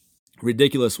most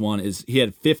ridiculous one, is he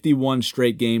had 51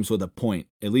 straight games with a point,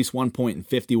 at least 1 point in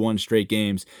 51 straight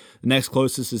games. The next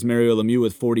closest is Mario Lemieux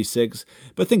with 46.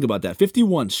 But think about that,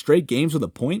 51 straight games with a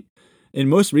point? In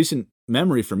most recent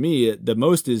memory for me, the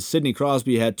most is Sidney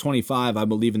Crosby had 25, I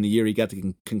believe, in the year he got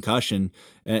the concussion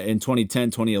in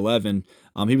 2010, 2011.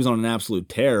 He was on an absolute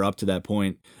tear up to that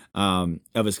point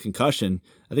of his concussion.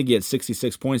 I think he had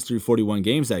 66 points through 41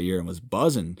 games that year and was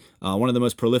buzzing. One of the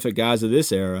most prolific guys of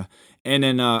this era. And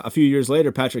then a few years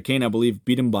later, Patrick Kane, I believe,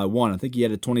 beat him by 1. I think he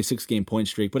had a 26-game point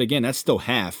streak. But again, that's still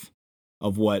half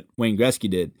of what Wayne Gretzky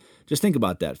did. Just think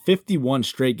about that. 51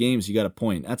 straight games, you got a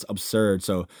point. That's absurd.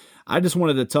 So I just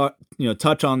wanted to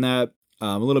touch on that,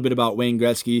 a little bit about Wayne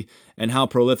Gretzky and how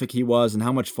prolific he was and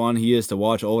how much fun he is to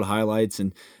watch old highlights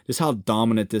and just how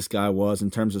dominant this guy was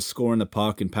in terms of scoring the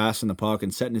puck and passing the puck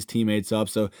and setting his teammates up.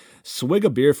 So swig a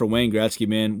beer for Wayne Gretzky,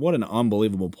 man. What an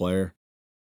unbelievable player.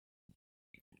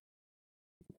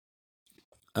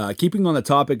 Keeping on the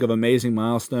topic of amazing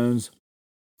milestones,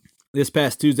 this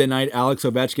past Tuesday night, Alex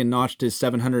Ovechkin notched his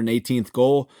 718th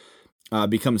goal,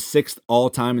 becomes 6th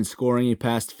all-time in scoring. He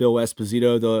passed Phil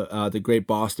Esposito, the great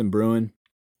Boston Bruin.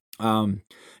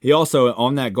 He also,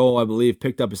 on that goal, I believe,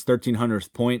 picked up his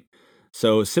 1,300th point.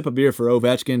 So sip a beer for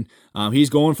Ovechkin. He's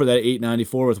going for that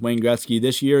 894 with Wayne Gretzky.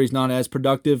 This year, he's not as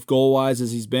productive goal-wise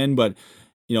as he's been, but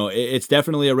it's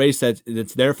definitely a race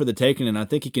that's there for the taking, and I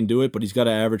think he can do it, but he's got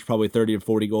to average probably 30 or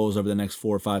 40 goals over the next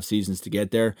 4 or 5 seasons to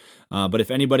get there. But if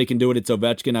anybody can do it, it's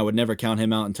Ovechkin. I would never count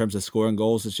him out in terms of scoring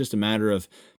goals. It's just a matter of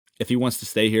if he wants to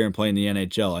stay here and play in the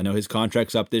NHL. I know his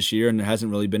contract's up this year, and there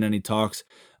hasn't really been any talks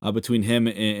between him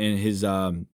and his,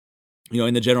 and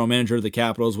the general manager of the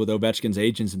Capitals with Ovechkin's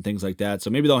agents and things like that. So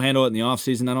maybe they'll handle it in the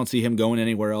offseason. I don't see him going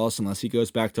anywhere else unless he goes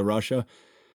back to Russia.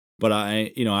 But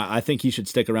I think he should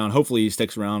stick around. Hopefully he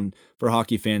sticks around for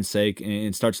hockey fans' sake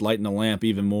and starts lighting the lamp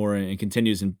even more and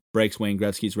continues and breaks Wayne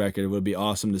Gretzky's record. It would be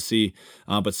awesome to see.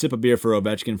 But sip a beer for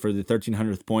Ovechkin for the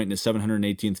 1,300th point and his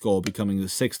 718th goal, becoming the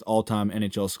 6th all-time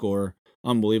NHL scorer.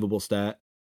 Unbelievable stat.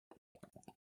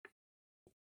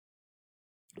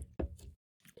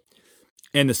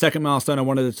 And the second milestone I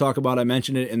wanted to talk about, I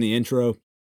mentioned it in the intro,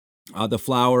 the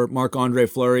Flower, Marc-Andre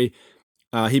Fleury.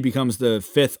 He becomes the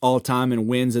 5th all-time in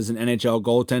wins as an NHL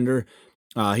goaltender.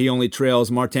 He only trails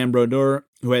Martin Brodeur,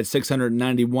 who had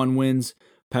 691 wins,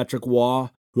 Patrick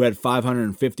Waugh, who had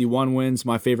 551 wins,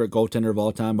 my favorite goaltender of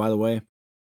all time, by the way.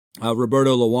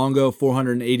 Roberto Luongo,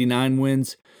 489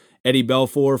 wins. Eddie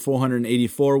Belfour,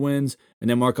 484 wins. And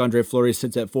then Marc-Andre Fleury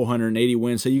sits at 480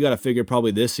 wins. So you got to figure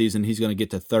probably this season he's going to get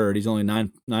to 3rd. He's only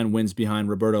nine wins behind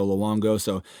Roberto Luongo.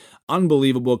 So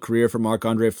unbelievable career for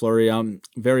Marc-Andre Fleury. I'm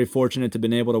very fortunate to have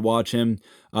been able to watch him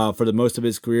for the most of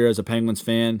his career as a Penguins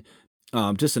fan.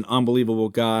 Just an unbelievable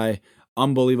guy,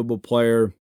 unbelievable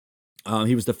player.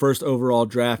 He was the first overall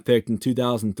draft pick in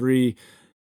 2003.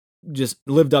 just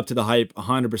lived up to the hype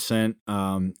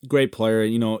 100%. Great player.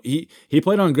 You know, he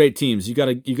played on great teams. You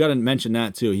gotta mention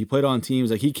that too. He played on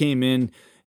teams like he came in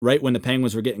right when the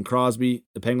Penguins were getting Crosby.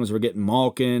 The Penguins were getting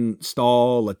Malkin,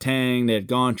 Stahl, Letang. They had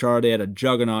Gonchar. They had a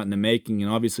juggernaut in the making.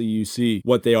 And obviously you see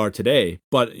what they are today.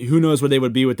 But who knows where they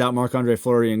would be without Marc-Andre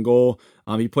Fleury in goal.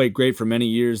 He played great for many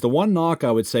years. The one knock I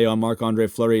would say on Marc-Andre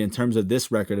Fleury in terms of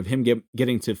this record of him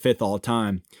getting to 5th all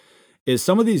time is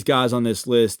some of these guys on this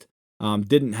list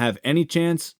didn't have any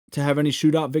chance to have any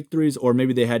shootout victories, or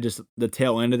maybe they had just the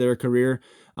tail end of their career.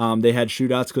 They had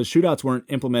shootouts because shootouts weren't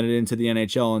implemented into the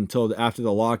NHL until after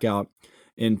the lockout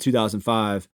in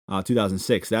 2005,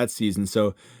 2006, that season.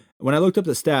 So when I looked up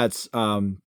the stats,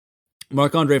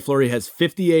 Marc-Andre Fleury has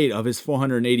 58 of his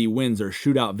 480 wins are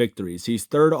shootout victories. He's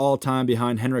 3rd all time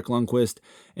behind Henrik Lundqvist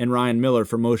and Ryan Miller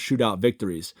for most shootout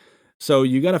victories. So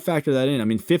you got to factor that in. I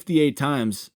mean, 58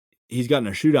 times he's gotten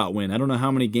a shootout win. I don't know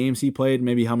how many games he played,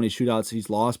 maybe how many shootouts he's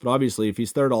lost, but obviously if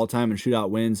he's 3rd all time in shootout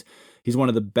wins, he's one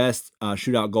of the best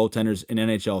shootout goaltenders in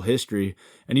NHL history.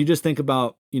 And you just think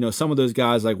about, you know, some of those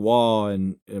guys like Wall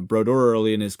and Brodeur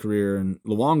early in his career and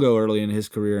Luongo early in his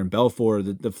career and Belfour,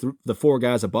 the 4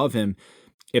 guys above him,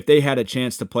 if they had a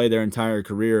chance to play their entire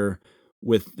career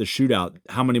with the shootout,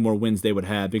 how many more wins they would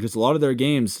have. Because a lot of their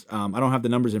games, I don't have the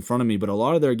numbers in front of me, but a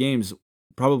lot of their games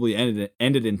probably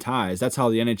ended in ties. That's how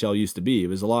the NHL used to be. It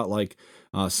was a lot like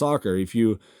soccer. If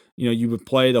you would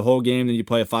play the whole game, then you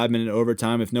play a 5-minute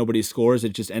overtime. If nobody scores,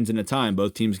 it just ends in a tie.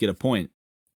 Both teams get a point.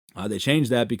 They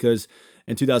changed that because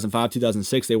in 2005,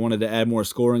 2006, they wanted to add more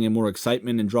scoring and more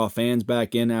excitement and draw fans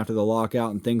back in after the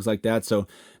lockout and things like that. So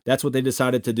that's what they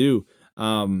decided to do.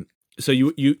 So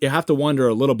you have to wonder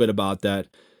a little bit about that.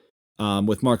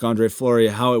 With Marc-Andre Fleury,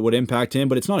 how it would impact him,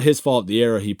 but it's not his fault the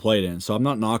era he played in. So I'm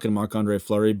not knocking Marc-Andre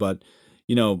Fleury, but,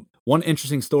 you know, one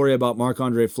interesting story about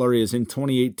Marc-Andre Fleury is in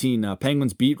 2018,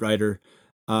 Penguins beat writer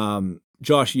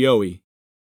Josh Yohe.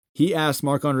 He asked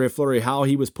Marc-Andre Fleury how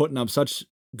he was putting up such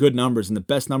good numbers and the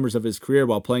best numbers of his career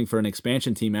while playing for an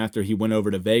expansion team after he went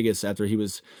over to Vegas, after he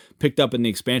was picked up in the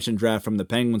expansion draft from the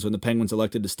Penguins when the Penguins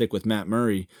elected to stick with Matt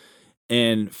Murray.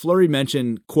 And Fleury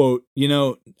mentioned, quote, you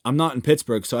know, I'm not in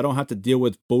Pittsburgh, so I don't have to deal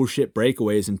with bullshit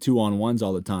breakaways and 2-on-1s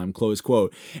all the time, close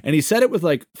quote. And he said it with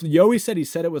Yohe said he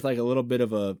said it with a little bit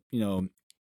of a, you know,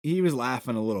 he was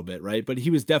laughing a little bit, right? But he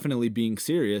was definitely being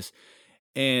serious.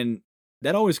 And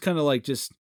that always kind of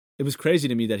it was crazy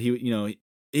to me that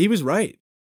he was right.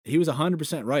 He was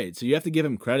 100% right. So you have to give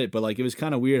him credit, but it was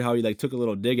kind of weird how he took a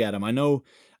little dig at him. I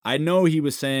know he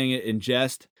was saying it in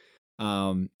jest.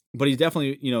 But he's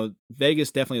definitely,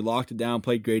 Vegas definitely locked it down,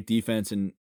 played great defense.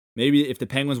 And maybe if the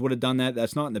Penguins would have done that,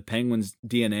 that's not in the Penguins'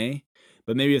 DNA.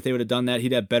 But maybe if they would have done that,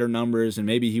 he'd have better numbers and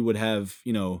maybe he would have,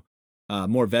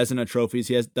 more Vezina trophies.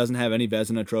 He doesn't have any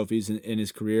Vezina trophies in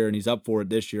his career, and he's up for it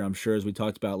this year, I'm sure, as we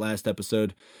talked about last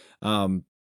episode.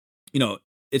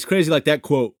 It's crazy like that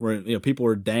quote where, people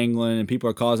are dangling and people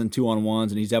are causing 2-on-1s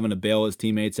and he's having to bail his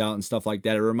teammates out and stuff like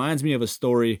that. It reminds me of a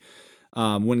story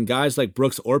when guys like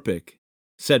Brooks Orpik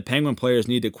said Penguin players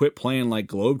need to quit playing like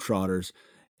Globetrotters.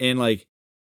 And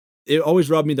it always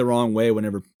rubbed me the wrong way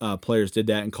whenever players did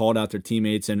that and called out their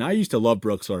teammates. And I used to love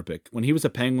Brooks Orpik. When he was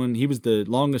a Penguin, he was the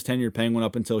longest tenured Penguin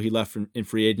up until he left in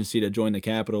free agency to join the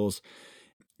Capitals.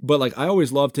 But I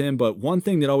always loved him. But one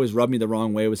thing that always rubbed me the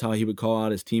wrong way was how he would call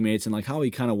out his teammates and how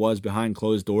he kind of was behind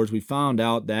closed doors. We found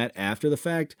out that after the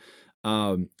fact.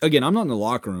 Again, I'm not in the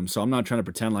locker room, so I'm not trying to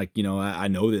pretend I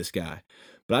know this guy.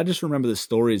 But I just remember the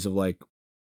stories of like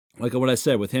what I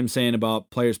said with him saying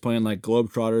about players playing like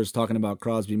Globetrotters, talking about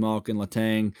Crosby, Malkin,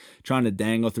 Letang, trying to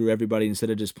dangle through everybody instead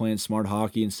of just playing smart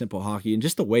hockey and simple hockey. And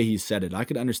just the way he said it, I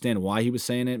could understand why he was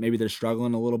saying it. Maybe they're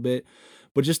struggling a little bit,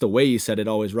 but just the way he said it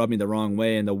always rubbed me the wrong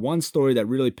way. And the one story that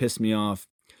really pissed me off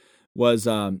was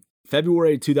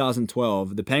February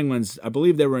 2012. The Penguins, I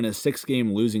believe they were in a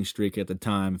 6-game losing streak at the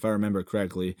time, if I remember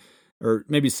correctly, or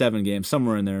maybe 7 games,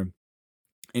 somewhere in there.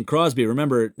 And Crosby,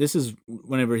 remember, this is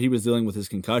whenever he was dealing with his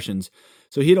concussions.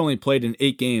 So he had only played in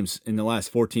 8 games in the last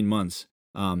 14 months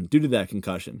due to that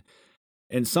concussion.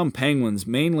 And some Penguins,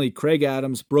 mainly Craig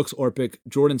Adams, Brooks Orpik,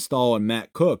 Jordan Staal, and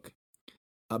Matt Cook,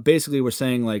 basically were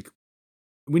saying,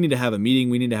 we need to have a meeting.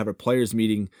 We need to have a players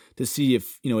meeting to see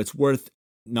if, it's worth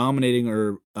nominating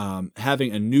or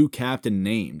having a new captain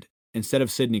named instead of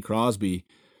Sidney Crosby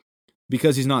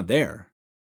because he's not there.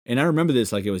 And I remember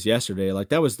this like it was yesterday.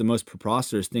 That was the most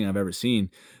preposterous thing I've ever seen.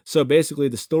 So basically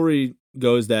the story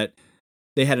goes that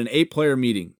they had an 8-player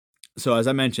meeting. So as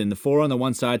I mentioned, the 4 on the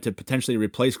one side to potentially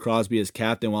replace Crosby as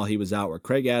captain while he was out were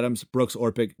Craig Adams, Brooks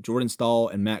Orpik, Jordan Staal,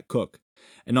 and Matt Cook.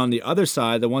 And on the other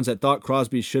side, the ones that thought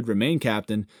Crosby should remain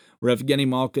captain were Evgeny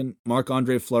Malkin,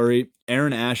 Marc-Andre Fleury,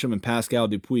 Aaron Asham, and Pascal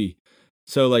Dupuis.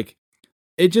 So, like,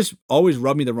 it just always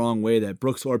rubbed me the wrong way that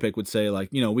Brooks Orpik would say, like,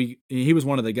 he was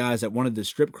one of the guys that wanted to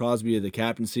strip Crosby of the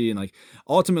captaincy. And, like,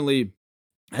 ultimately,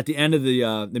 at the end of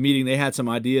the meeting, they had some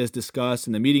ideas discussed,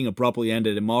 and the meeting abruptly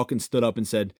ended, and Malkin stood up and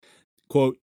said,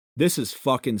 quote, "This is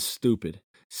fucking stupid.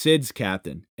 Sid's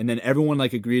captain." And then everyone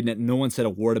agreed, and no one said a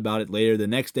word about it later. The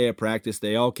next day of practice,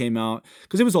 they all came out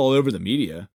because it was all over the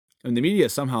media. And the media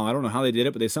somehow, I don't know how they did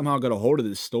it, but they somehow got a hold of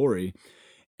this story.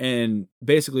 And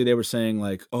basically they were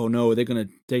saying oh no, they're going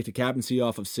to take the captaincy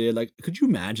off of Sid. Like, could you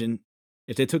imagine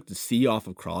if they took the C off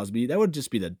of Crosby? That would just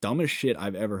be the dumbest shit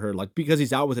I've ever heard. Because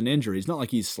he's out with an injury. It's not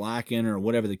like he's slacking or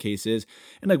whatever the case is.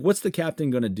 And what's the captain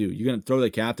going to do? You're going to throw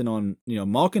the captain on,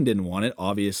 Malkin didn't want it,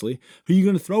 obviously. Who are you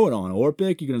going to throw it on?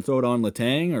 Orpik? You're going to throw it on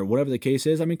Letang or whatever the case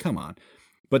is? I mean, come on.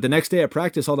 But the next day at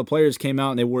practice, all the players came out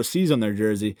and they wore C's on their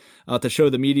jersey to show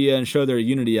the media and show their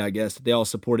unity, I guess, that they all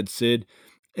supported Sid.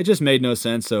 It just made no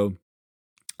sense. So,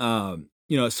 a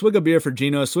swig of beer for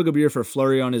Gino, a swig of beer for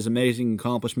Fleury on his amazing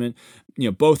accomplishment.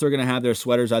 Both are going to have their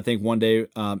sweaters, I think, one day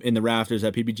in the rafters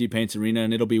at PPG Paints Arena,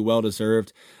 and it'll be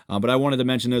well-deserved. But I wanted to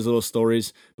mention those little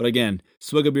stories. But again,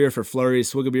 swig of beer for Fleury,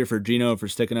 swig of beer for Gino for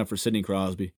sticking up for Sidney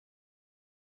Crosby.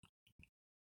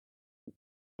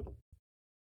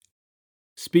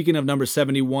 Speaking of number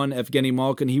 71, Evgeny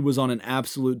Malkin, he was on an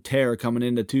absolute tear coming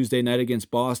into Tuesday night against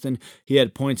Boston. He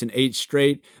had points in 8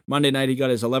 straight. Monday night, he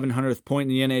got his 1100th point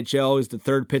in the NHL. He's the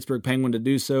third Pittsburgh Penguin to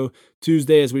do so.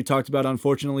 Tuesday, as we talked about,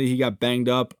 unfortunately, he got banged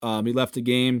up. He left the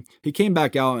game. He came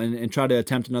back out and tried to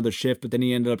attempt another shift, but then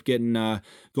he ended up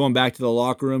going back to the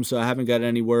locker room, so I haven't got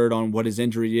any word on what his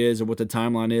injury is or what the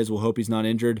timeline is. We'll hope he's not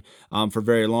injured for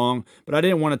very long. But I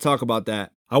didn't want to talk about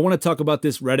that. I want to talk about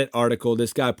this Reddit article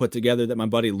this guy put together that my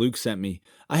buddy Luke sent me.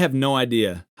 I have no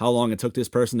idea how long it took this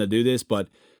person to do this, but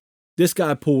this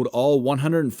guy pulled all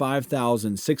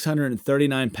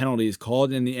 105,639 penalties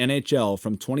called in the NHL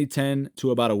from 2010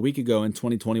 to about a week ago in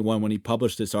 2021 when he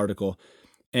published this article.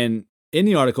 And in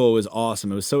the article, it was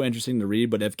awesome. It was so interesting to read,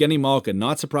 but Evgeny Malkin,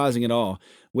 not surprising at all,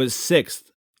 was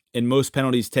 6th in most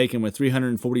penalties taken with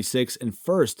 346 and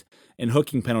 1st in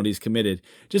hooking penalties committed.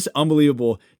 Just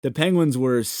unbelievable. The Penguins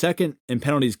were 2nd in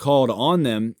penalties called on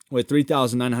them with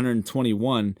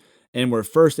 3,921 and were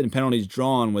 1st in penalties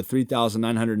drawn with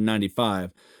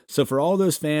 3,995. So for all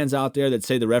those fans out there that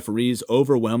say the referees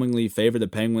overwhelmingly favor the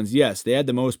Penguins, yes, they had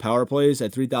the most power plays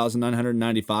at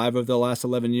 3,995 over the last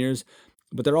 11 years,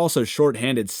 but they're also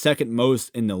shorthanded 2nd most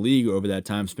in the league over that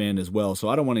time span as well. So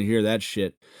I don't want to hear that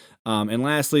shit. And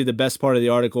lastly, the best part of the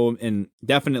article, and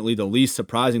definitely the least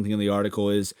surprising thing in the article,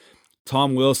 is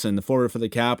Tom Wilson, the forward for the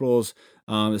Capitals,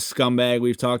 the scumbag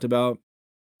we've talked about.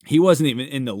 He wasn't even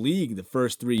in the league the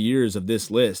first 3 years of this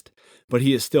list, but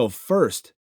he is still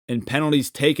 1st in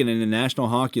penalties taken in the National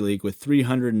Hockey League with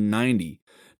 390.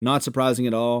 Not surprising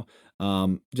at all.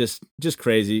 Just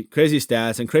crazy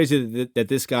stats, and crazy that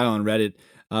this guy on Reddit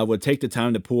would take the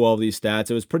time to pull all these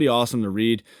stats. It was pretty awesome to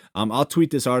read. I'll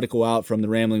tweet this article out from the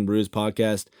Rambling Brews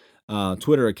podcast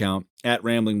Twitter account at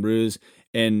Rambling Brews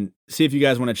and see if you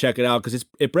guys want to check it out, because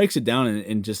it breaks it down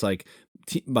in just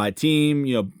by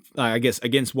team, I guess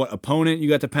against what opponent you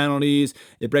got the penalties.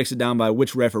 It breaks it down by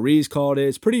which referees called it.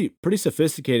 It's pretty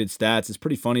sophisticated stats. It's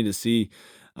pretty funny to see.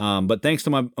 But thanks to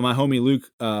my homie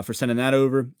Luke for sending that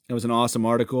over. It was an awesome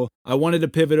article. I wanted to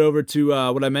pivot over to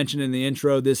what I mentioned in the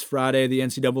intro. This Friday, the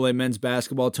NCAA men's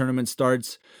basketball tournament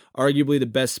starts. Arguably the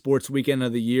best sports weekend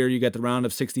of the year. You got the round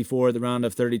of 64, the round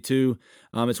of 32.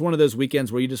 It's one of those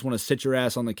weekends where you just want to sit your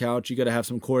ass on the couch. You got to have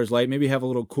some Coors Light. Maybe have a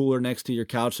little cooler next to your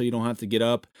couch so you don't have to get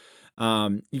up.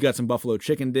 You got some buffalo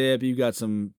chicken dip, you got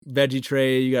some veggie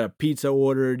tray, you got a pizza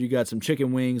ordered, you got some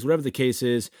chicken wings, whatever the case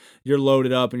is, you're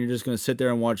loaded up and you're just going to sit there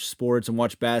and watch sports and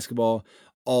watch basketball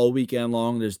all weekend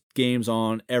long. There's games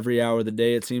on every hour of the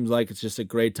day. It seems like it's just a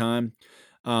great time.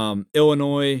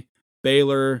 Illinois,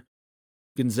 Baylor,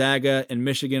 Gonzaga, and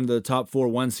Michigan are the top 4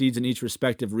 1 seeds in each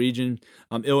respective region.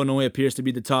 Illinois appears to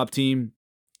be the top team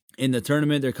in the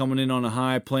tournament. They're coming in on a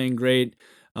high, playing great.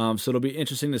 So it'll be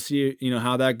interesting to see,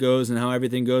 how that goes and how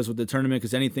everything goes with the tournament,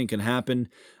 because anything can happen.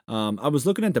 I was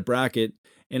looking at the bracket,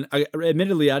 and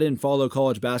admittedly, I didn't follow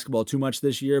college basketball too much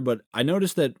this year, but I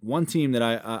noticed that one team that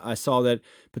I saw that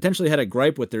potentially had a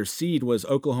gripe with their seed was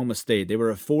Oklahoma State. They were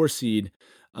a 4 seed.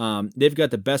 They've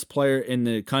got the best player in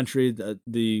the country,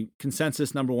 the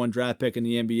consensus number 1 draft pick in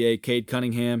the NBA, Cade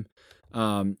Cunningham.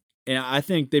 And I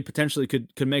think they potentially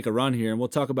could make a run here, and we'll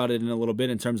talk about it in a little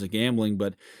bit in terms of gambling.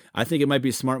 But I think it might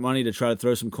be smart money to try to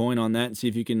throw some coin on that and see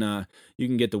if you can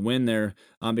get the win there,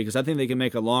 because I think they can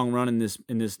make a long run in this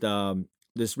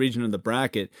region of the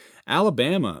bracket.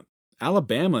 Alabama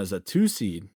is a 2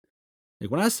 seed.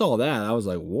 Like when I saw that, I was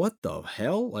like, what the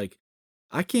hell? Like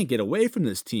I can't get away from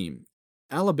this team.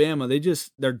 Alabama,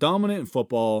 they're dominant in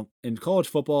football. In college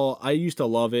football, I used to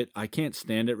love it. I can't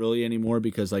stand it really anymore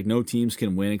because like no teams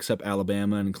can win except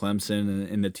Alabama and Clemson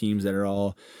and the teams that are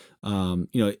all,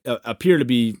 appear to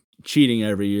be cheating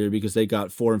every year because they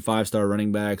got 4 and 5 star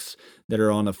running backs that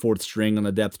are on the 4th string on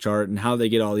the depth chart, and how they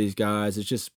get all these guys, it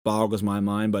just boggles my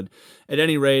mind. But at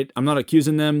any rate, I'm not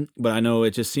accusing them, but I know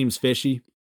it just seems fishy.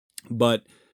 But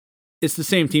it's the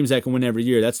same teams that can win every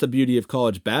year. That's the beauty of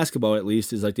college basketball, at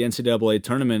least, is like the NCAA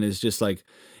tournament is just like,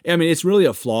 I mean, it's really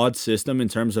a flawed system in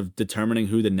terms of determining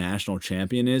who the national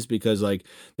champion is, because like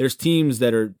there's teams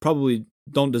that are probably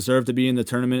don't deserve to be in the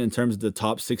tournament in terms of the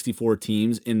top 64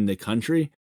 teams in the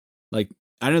country. Like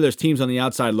I know there's teams on the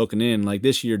outside looking in, like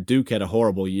this year Duke had a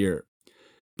horrible year,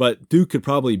 but Duke could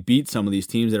probably beat some of these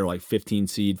teams that are like 15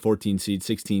 seed, 14 seed,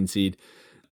 16 seed.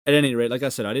 At any rate, like I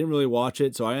said, I didn't really watch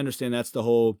it, so I understand that's the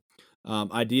whole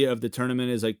idea of the tournament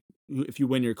is like if you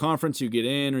win your conference, you get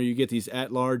in, or you get these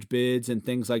at-large bids and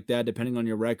things like that, depending on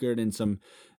your record, and some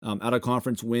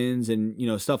out-of-conference wins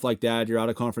and stuff like that. Your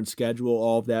out-of-conference schedule,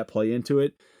 all of that play into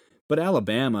it. But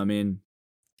Alabama, I mean,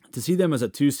 to see them as a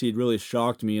 2 seed really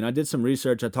shocked me. And I did some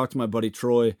research. I talked to my buddy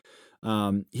Troy.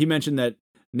 He mentioned that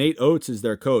Nate Oates is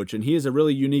their coach, and he has a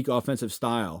really unique offensive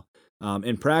style.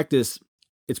 In practice,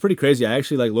 it's pretty crazy. I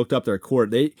actually looked up their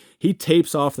court. He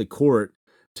tapes off the court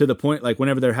to the point, like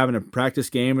whenever they're having a practice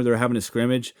game or they're having a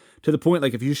scrimmage, to the point,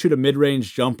 like if you shoot a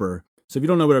mid-range jumper. So if you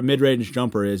don't know what a mid-range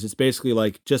jumper is, it's basically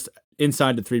like just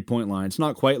inside the 3-point line. It's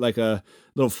not quite like a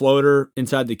little floater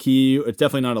inside the key. It's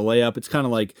definitely not a layup. It's kind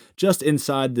of like just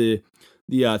inside the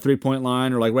 3-point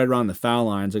line, or like right around the foul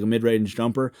lines, like a mid-range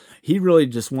jumper. He really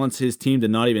just wants his team to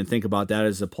not even think about that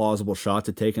as a plausible shot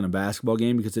to take in a basketball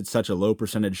game, because it's such a low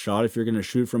percentage shot. If you're going to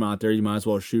shoot from out there, you might as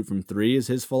well shoot from 3, is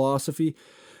his philosophy.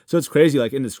 So it's crazy.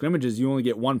 Like in the scrimmages, you only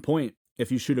get 1 point if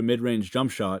you shoot a mid-range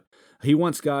jump shot. He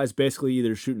wants guys basically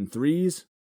either shooting threes,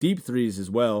 deep threes as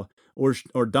well,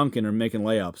 or dunking or making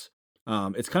layups.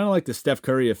 It's kind of like the Steph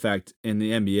Curry effect in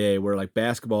the NBA, where like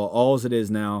basketball, all it is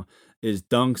now is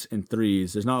dunks and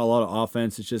threes. There's not a lot of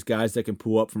offense. It's just guys that can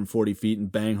pull up from 40 feet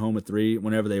and bang home a 3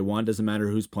 whenever they want. Doesn't matter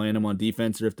who's playing them on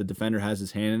defense or if the defender has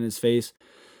his hand in his face.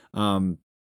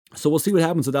 So we'll see what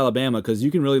happens with Alabama, because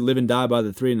you can really live and die by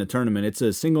the 3 in the tournament. It's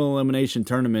a single elimination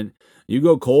tournament. You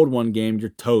go cold one game, you're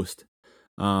toast.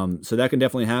 So that can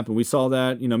definitely happen. We saw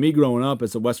that, me growing up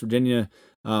as a West Virginia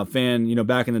fan,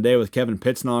 back in the day with Kevin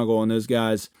Pittsnoggle and those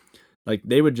guys, like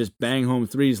they would just bang home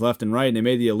 3s left and right, and they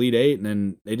made the Elite 8, and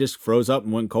then they just froze up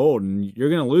and went cold, and you're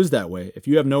going to lose that way. If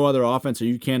you have no other offense or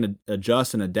you can't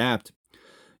adjust and adapt,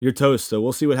 you're toast. So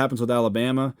we'll see what happens with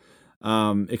Alabama.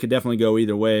 It could definitely go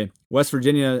either way. West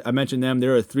Virginia, I mentioned them.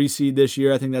 They're a 3 seed this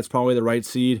year. I think that's probably the right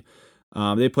seed.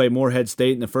 They played Morehead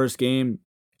State in the first game.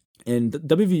 And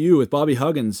WVU with Bobby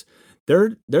Huggins,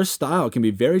 their style can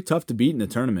be very tough to beat in the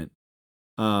tournament.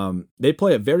 They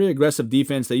play a very aggressive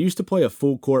defense. They used to play a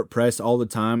full court press all the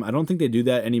time. I don't think they do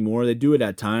that anymore. They do it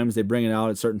at times. They bring it out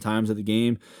at certain times of the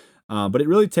game. But it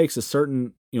really takes a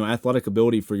certain athletic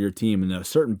ability for your team and a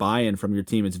certain buy-in from your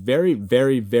team. It's very,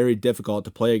 very, very difficult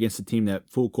to play against a team that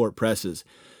full court presses.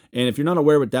 And if you're not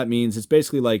aware what that means, it's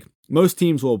basically like most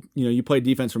teams will, you play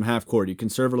defense from half court. You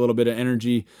conserve a little bit of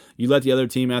energy. You let the other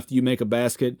team, after you make a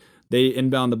basket, they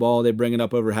inbound the ball, they bring it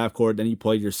up over half court, then you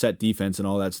play your set defense and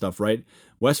all that stuff, right?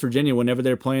 West Virginia, whenever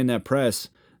they're playing that press,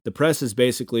 the press is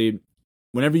basically,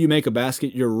 whenever you make a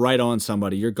basket, you're right on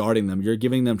somebody. You're guarding them. You're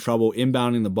giving them trouble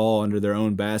inbounding the ball under their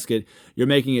own basket. You're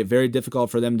making it very difficult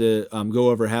for them to go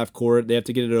over half court. They have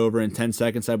to get it over in 10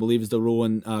 seconds, I believe is the rule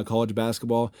in college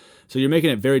basketball. So you're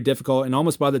making it very difficult. And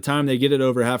almost by the time they get it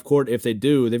over half court, if they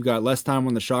do, they've got less time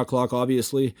on the shot clock,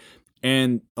 obviously.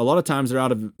 And a lot of times they're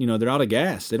out of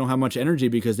gas. They don't have much energy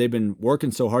because they've been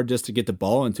working so hard just to get the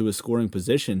ball into a scoring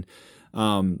position.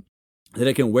 That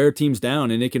it can wear teams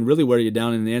down, and it can really wear you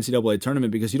down in the NCAA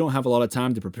tournament because you don't have a lot of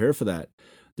time to prepare for that.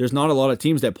 There's not a lot of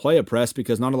teams that play a press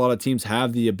because not a lot of teams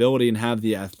have the ability and have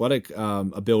the athletic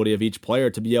ability of each player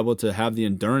to be able to have the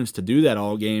endurance to do that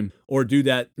all game or do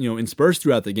that, in spurts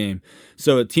throughout the game.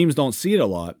 So teams don't see it a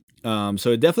lot.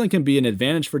 So it definitely can be an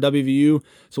advantage for WVU.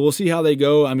 So we'll see how they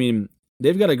go. I mean,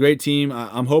 they've got a great team.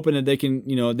 I'm hoping that they can,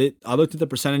 I looked at the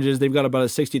percentages. They've got about a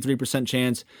 63%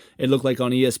 chance, it looked like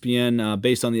on ESPN,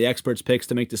 based on the experts' picks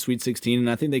to make the Sweet 16, and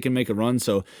I think they can make a run.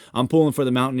 So I'm pulling for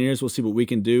the Mountaineers. We'll see what we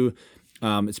can do.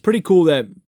 It's pretty cool that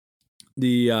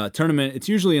the tournament, it's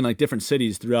usually in like different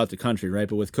cities throughout the country, right?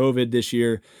 But with COVID this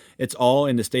year, it's all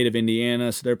in the state of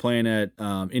Indiana. So they're playing at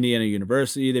Indiana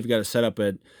University. They've got a setup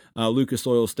at Lucas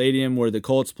Oil Stadium where the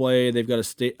Colts play. They've got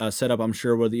a setup, I'm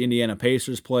sure, where the Indiana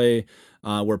Pacers play,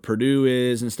 where Purdue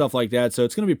is and stuff like that. So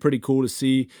it's going to be pretty cool to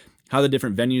see how the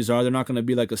different venues are. They're not going to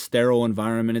be like a sterile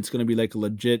environment. It's going to be like a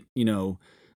legit,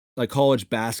 like college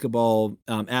basketball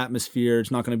atmosphere. It's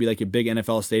not going to be like a big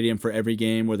NFL stadium for every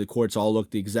game where the courts all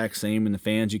look the exact same and the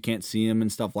fans, you can't see them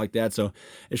and stuff like that. So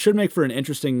it should make for an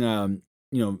interesting,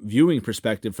 viewing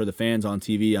perspective for the fans on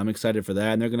TV. I'm excited for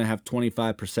that. And they're going to have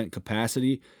 25%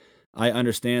 capacity, I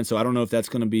understand. So I don't know if that's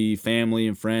going to be family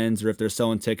and friends or if they're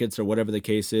selling tickets or whatever the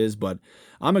case is, but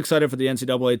I'm excited for the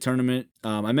NCAA tournament.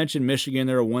 I mentioned Michigan.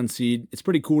 They're a 1 seed. It's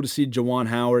pretty cool to see Juwan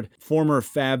Howard, former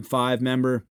Fab Five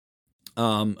member,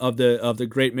 of the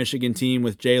great Michigan team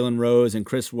with Jalen Rose and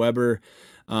Chris Webber.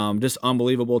 Just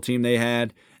unbelievable team they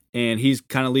had. And he's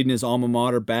kind of leading his alma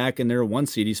mater back, and they're a 1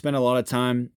 seed. He spent a lot of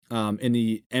time in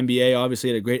the NBA, obviously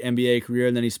had a great NBA career,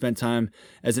 and then he spent time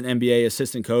as an NBA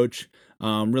assistant coach,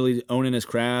 really owning his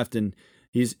craft, and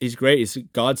he's great. He's a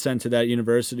godsend to that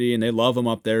university, and they love him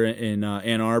up there in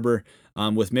Ann Arbor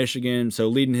with Michigan. So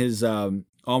leading his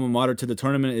alma mater to the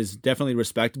tournament is definitely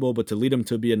respectable, but to lead him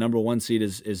to be a number 1 seed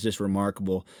is just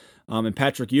remarkable. And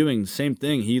Patrick Ewing, same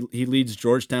thing. He leads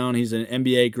Georgetown. He's an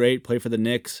NBA great, played for the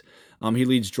Knicks. He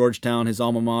leads Georgetown, his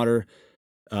alma mater,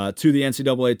 to the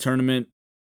NCAA tournament.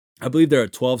 I believe they're a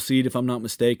 12 seed, if I'm not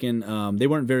mistaken. They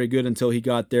weren't very good until he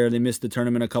got there. They missed the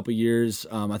tournament a couple years,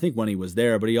 I think, when he was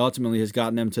there, but he ultimately has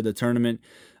gotten them to the tournament.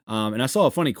 And I saw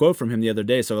a funny quote from him the other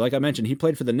day. So like I mentioned, he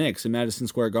played for the Knicks in Madison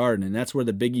Square Garden, and that's where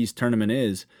the Big East tournament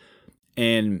is.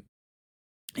 And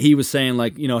he was saying,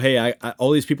 like, hey, I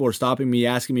all these people are stopping me,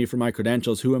 asking me for my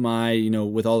credentials. Who am I,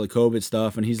 with all the COVID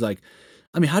stuff? And he's like,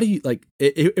 I mean, how do you, like,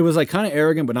 it was like kind of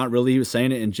arrogant, but not really. He was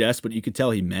saying it in jest, but you could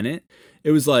tell he meant it.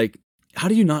 It was like, how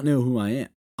do you not know who I am?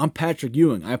 I'm Patrick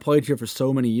Ewing. I played here for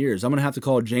so many years. I'm going to have to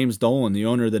call James Dolan, the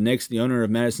owner of the Knicks, the owner of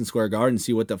Madison Square Garden,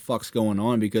 see what the fuck's going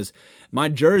on, because my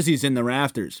jersey's in the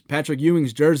rafters. Patrick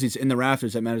Ewing's jersey's in the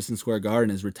rafters at Madison Square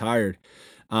Garden, is retired.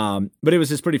 But it was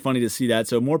just pretty funny to see that.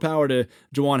 So more power to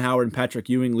Juwan Howard and Patrick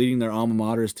Ewing leading their alma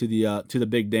maters to the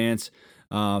big dance.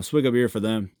 Swig a beer for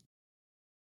them.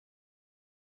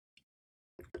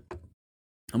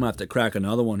 I'm going to have to crack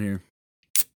another one here.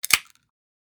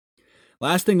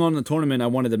 Last thing on the tournament I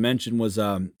wanted to mention was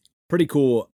pretty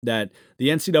cool that the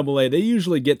NCAA, they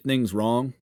usually get things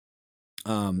wrong.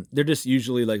 They're just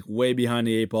usually like way behind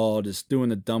the 8 ball, just doing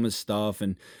the dumbest stuff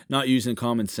and not using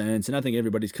common sense. And I think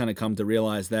everybody's kind of come to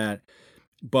realize that.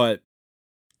 But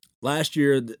last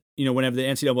year, whenever the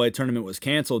NCAA tournament was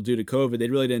canceled due to COVID, they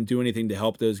really didn't do anything to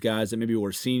help those guys that maybe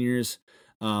were seniors.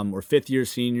 Or fifth-year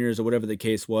seniors or whatever the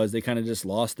case was. They kind of just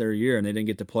lost their year and they didn't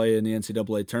get to play in the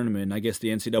NCAA tournament. And I guess the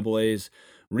NCAA's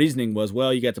reasoning was,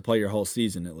 well, you got to play your whole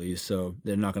season at least, so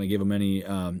they're not going to give them any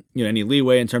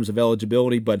leeway in terms of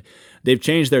eligibility. But they've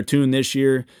changed their tune this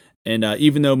year, and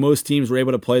even though most teams were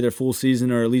able to play their full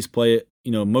season or at least play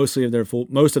most of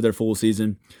their full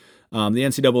season, the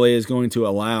NCAA is going to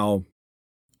allow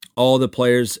all the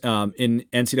players in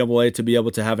NCAA to be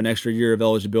able to have an extra year of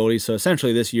eligibility. So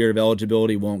essentially this year of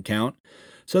eligibility won't count.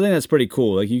 So I think that's pretty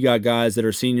cool. Like, you got guys that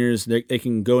are seniors, they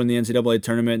can go in the NCAA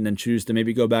tournament and then choose to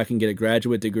maybe go back and get a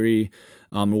graduate degree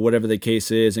or whatever the case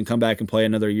is and come back and play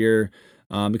another year.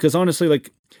 Because honestly,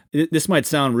 like, this might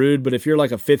sound rude, but if you're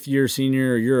like a 5th-year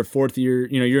senior or you're a 4th year,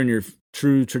 you're in your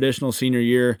true traditional senior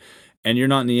year, and you're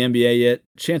not in the NBA yet,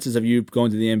 chances of you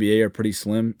going to the NBA are pretty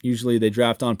slim. Usually they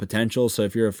draft on potential, so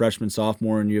if you're a freshman,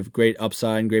 sophomore, and you have great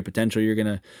upside and great potential, you're going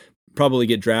to probably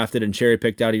get drafted and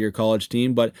cherry-picked out of your college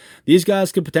team. But these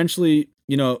guys could potentially,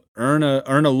 earn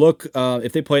a look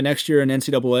if they play next year in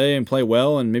NCAA and play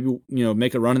well and maybe,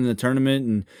 make a run in the tournament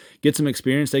and get some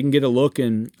experience. They can get a look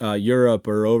in Europe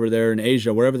or over there in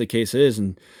Asia, wherever the case is.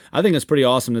 And I think it's pretty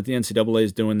awesome that the NCAA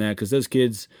is doing that, because those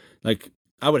kids, like,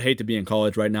 I would hate to be in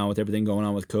college right now with everything going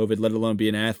on with COVID, let alone be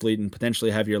an athlete and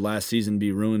potentially have your last season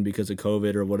be ruined because of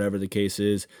COVID or whatever the case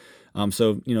is.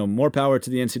 So, more power to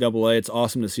the NCAA. It's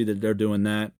awesome to see that they're doing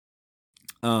that.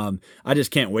 I just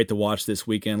can't wait to watch this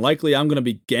weekend. Likely, I'm going to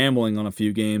be gambling on a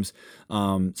few games.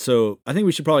 So I think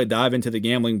we should probably dive into the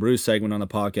Gambling Brews segment on the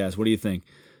podcast. What do you think?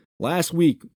 Last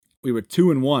week, we were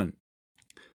 2-1.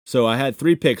 So I had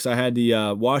 3 picks. I had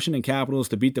the Washington Capitals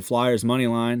to beat the Flyers money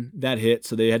line. That hit,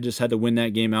 so they just had to win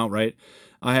that game outright.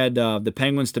 I had the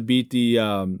Penguins to beat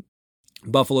the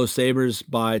Buffalo Sabres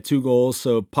by 2 goals,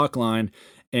 so puck line.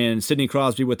 And Sidney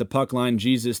Crosby with the puck line,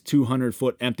 Jesus,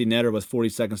 200-foot empty netter with 40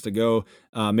 seconds to go,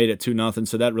 made it 2-0,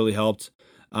 so that really helped.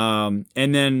 And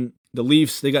then the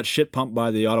Leafs, they got shit pumped by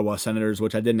the Ottawa Senators,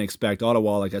 which I didn't expect.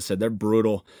 Ottawa, like I said, they're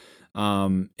brutal.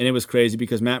 And it was crazy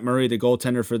because Matt Murray, the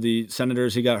goaltender for the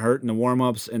Senators, he got hurt in the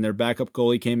warm-ups, and their backup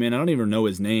goalie came in. I don't even know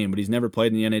his name, but he's never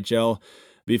played in the NHL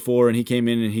before, and he came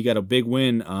in and he got a big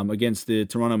win against the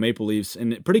Toronto Maple Leafs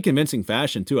in pretty convincing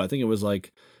fashion, too. I think it was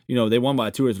like, they won by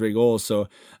 2 or 3 goals. So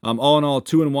all in all,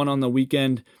 2-1 on the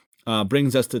weekend.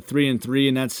 Brings us to 3-3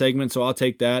 in that segment, so I'll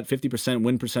take that. 50%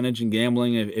 win percentage in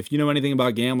gambling. If you know anything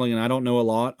about gambling, and I don't know a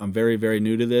lot, I'm very, very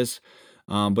new to this.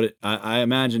 But I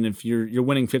imagine if you're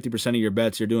winning 50% of your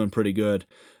bets, you're doing pretty good.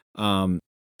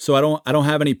 So I don't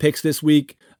have any picks this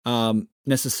week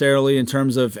necessarily in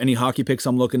terms of any hockey picks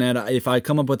I'm looking at. If I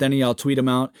come up with any, I'll tweet them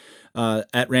out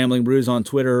at Rambling Brews on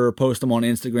Twitter or post them on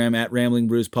Instagram at Rambling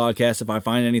Brews Podcast if I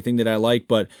find anything that I like.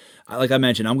 But like I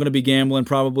mentioned, I'm going to be gambling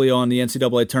probably on the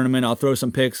NCAA tournament. I'll throw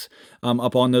some picks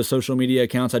up on those social media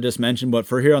accounts I just mentioned. But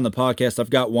for here on the podcast, I've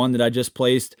got one that I just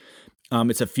placed.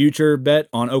 It's a future bet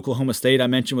on Oklahoma State. I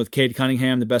mentioned with Cade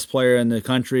Cunningham, the best player in the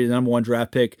country, the number 1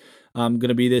 draft pick, going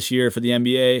to be this year for the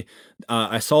NBA.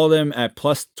 I saw them at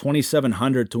plus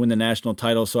 2,700 to win the national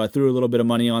title, so I threw a little bit of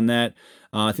money on that.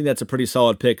 I think that's a pretty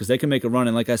solid pick because they can make a run.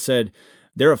 And like I said,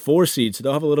 they're a 4 seed, so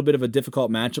they'll have a little bit of a difficult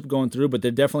matchup going through, but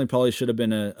they definitely probably should have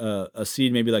been a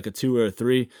seed, maybe like a 2 or a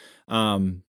 3.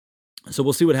 So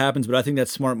we'll see what happens, but I think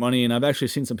that's smart money, and I've actually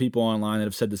seen some people online that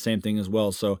have said the same thing as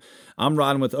well. So I'm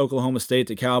riding with Oklahoma State,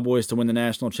 the Cowboys, to win the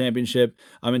national championship.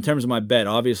 In terms of my bet,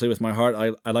 obviously with my heart,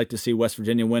 I'd like to see West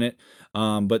Virginia win it.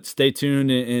 But stay tuned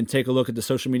and take a look at the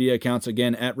social media accounts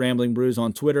again at Rambling Brews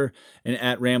on Twitter and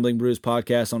at Rambling Brews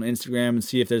Podcast on Instagram, and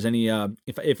see if there's any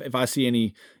if I see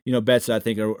any bets that I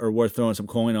think are worth throwing some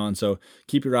coin on. So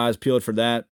keep your eyes peeled for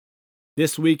that.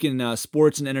 This week in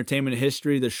sports and entertainment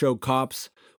history, the show Cops,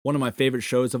 one of my favorite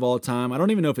shows of all time. I don't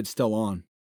even know if it's still on.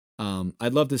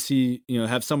 I'd love to see,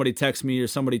 have somebody text me or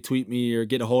somebody tweet me or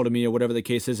get a hold of me or whatever the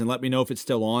case is and let me know if it's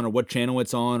still on or what channel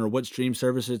it's on or what stream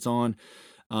service it's on.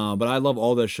 But I love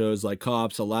all those shows like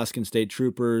Cops, Alaskan State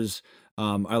Troopers.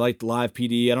 I liked Live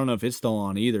PD. I don't know if it's still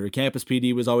on either. Campus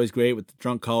PD was always great with the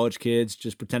drunk college kids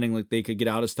just pretending like they could get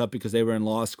out of stuff because they were in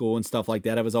law school and stuff like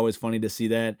that. It was always funny to see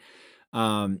that.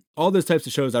 All those types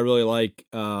of shows I really like.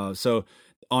 So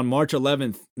on March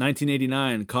 11th,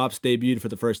 1989, Cops debuted for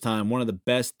the first time. One of the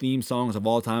best theme songs of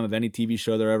all time of any TV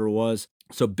show there ever was.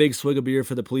 So big swig of beer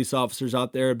for the police officers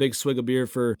out there. Big swig of beer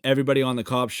for everybody on the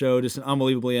Cops show. Just an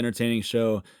unbelievably entertaining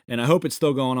show. And I hope it's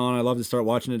still going on. I love to start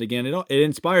watching it again. It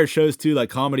inspires shows too, like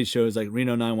comedy shows like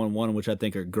Reno 911, which I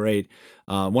think are great.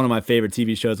 One of my favorite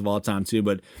TV shows of all time too.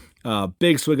 But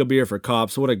big swig of beer for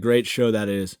Cops. What a great show that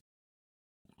is.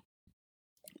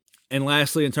 And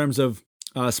lastly, in terms of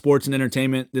sports and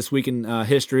entertainment, this week in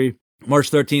history,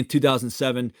 March 13th,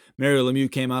 2007, Mario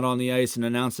Lemieux came out on the ice and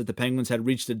announced that the Penguins had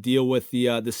reached a deal with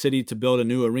the city to build a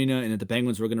new arena and that the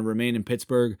Penguins were going to remain in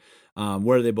Pittsburgh,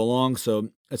 where they belong. So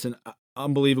it's an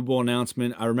unbelievable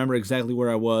announcement. I remember exactly where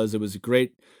I was. It was a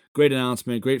great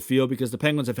announcement, great feel, because the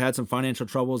Penguins have had some financial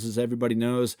troubles, as everybody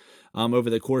knows, over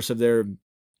the course of their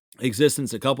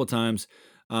existence a couple times.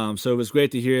 So it was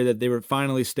great to hear that they were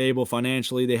finally stable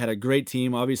financially. They had a great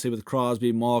team, obviously, with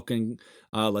Crosby, Malkin,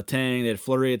 Letang. They had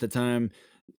Fleury at the time,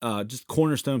 just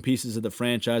cornerstone pieces of the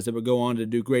franchise that would go on to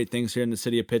do great things here in the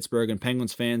city of Pittsburgh. And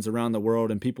Penguins fans around the world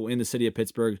and people in the city of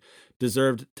Pittsburgh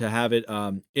deserved to have it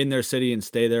in their city and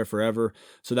stay there forever.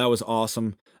 So that was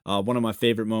awesome. One of my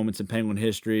favorite moments in Penguin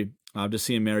history. Just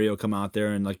seeing Mario come out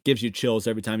there and gives you chills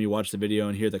every time you watch the video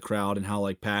and hear the crowd and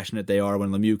how passionate they are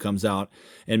when Lemieux comes out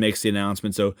and makes the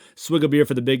announcement. So swig of beer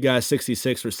for the big guy,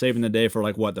 66, for saving the day for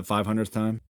the 500th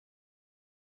time.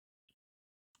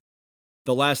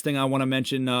 The last thing I want to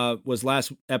mention was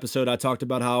last episode I talked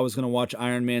about how I was going to watch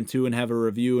Ironman 2 and have a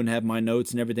review and have my notes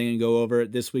and everything and go over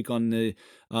it this week on the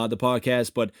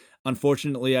podcast, but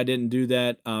unfortunately I didn't do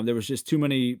that. There was just too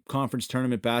many conference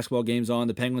tournament basketball games on.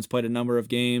 The Penguins played a number of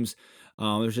games.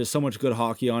 There's just so much good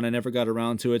hockey on. I never got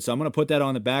around to it, so I'm going to put that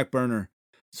on the back burner.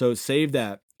 So save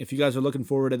that. If you guys are looking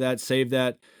forward to that, save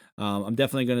that. I'm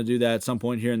definitely going to do that at some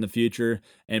point here in the future.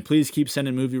 And please keep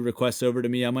sending movie requests over to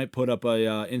me. I might put up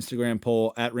a Instagram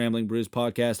poll at Rambling Brews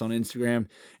Podcast on Instagram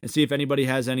and see if anybody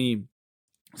has any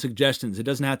suggestions. It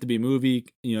doesn't have to be a movie.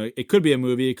 It could be a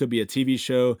movie. It could be a TV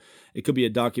show. It could be a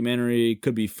documentary. It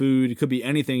could be food. It could be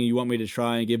anything you want me to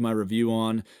try and give my review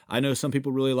on. I know some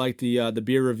people really like the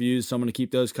beer reviews, so I'm going to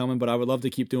keep those coming, but I would love to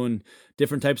keep doing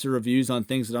different types of reviews on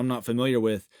things that I'm not familiar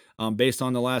with, based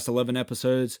on the last 11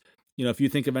 episodes. If you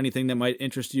think of anything that might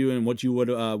interest you and what you would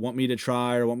want me to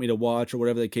try or want me to watch or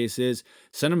whatever the case is,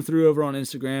 send them through over on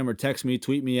Instagram or text me,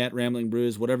 tweet me at Rambling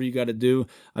Brews, whatever you got to do.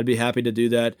 I'd be happy to do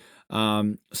that.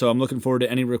 So I'm looking forward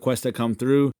to any requests that come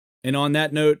through. And on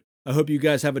that note, I hope you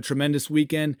guys have a tremendous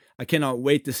weekend. I cannot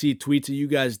wait to see tweets of you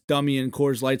guys dummy and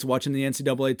Coors Lights watching the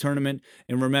NCAA tournament.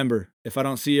 And remember, if I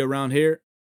don't see you around here,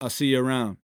 I'll see you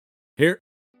around here.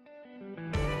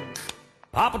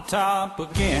 Pop a top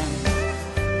again.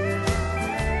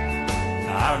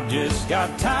 I've just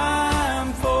got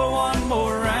time for one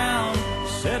more round.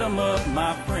 Set 'em up,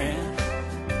 my friend.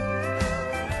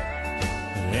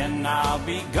 Then I'll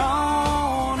be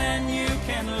gone and you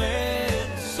can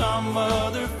let some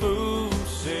other fool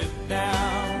sit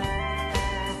down.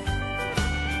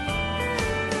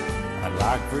 I'd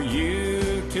like for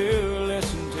you to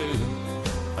listen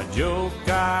to a joke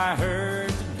I heard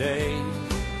today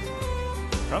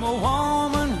from a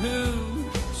woman who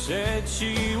said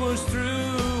she was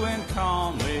through and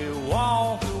calmly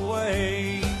walked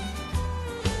away.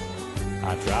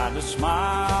 I tried to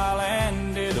smile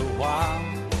and did a while,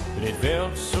 but it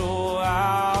felt so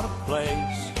out of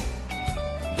place.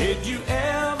 Did you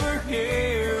ever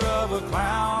hear of a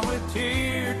clown with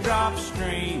teardrops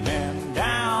streaming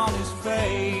down his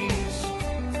face?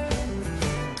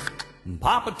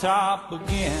 Pop a top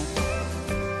again.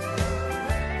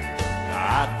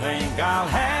 I think I'll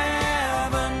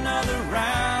have another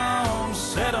round.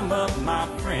 Set 'em up, my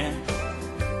friend.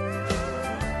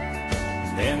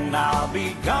 Then I'll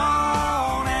be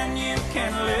gone and you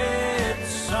can let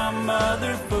some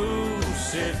other fool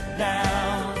sit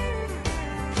down.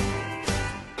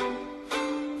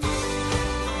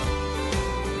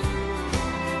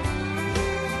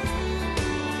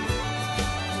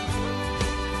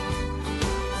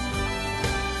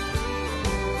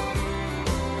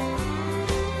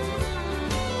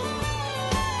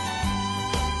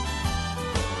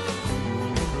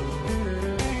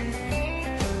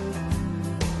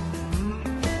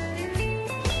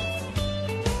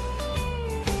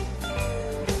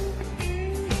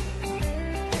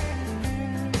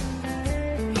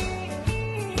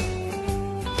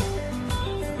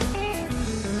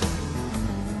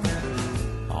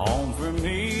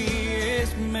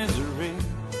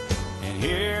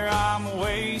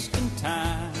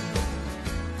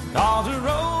 Cause a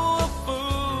row of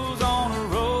fools on a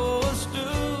row of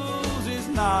stools is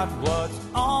not what's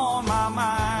on my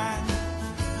mind.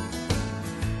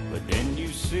 But then you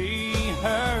see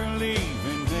her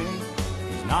leaving me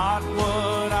is not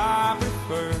what I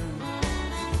prefer.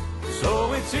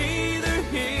 So it's either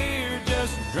here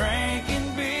just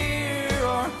drinking beer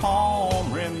or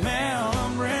home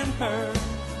remembering her.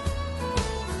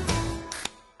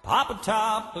 Pop a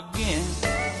top again.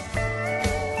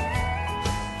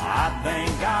 I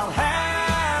think I'll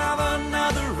have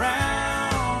another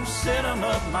round. Set 'em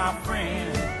up, my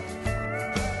friend.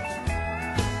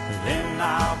 Then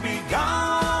I'll be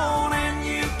gone and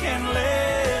you can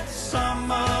let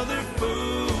some other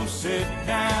fool sit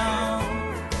down.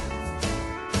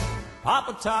 Pop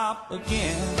a top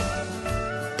again.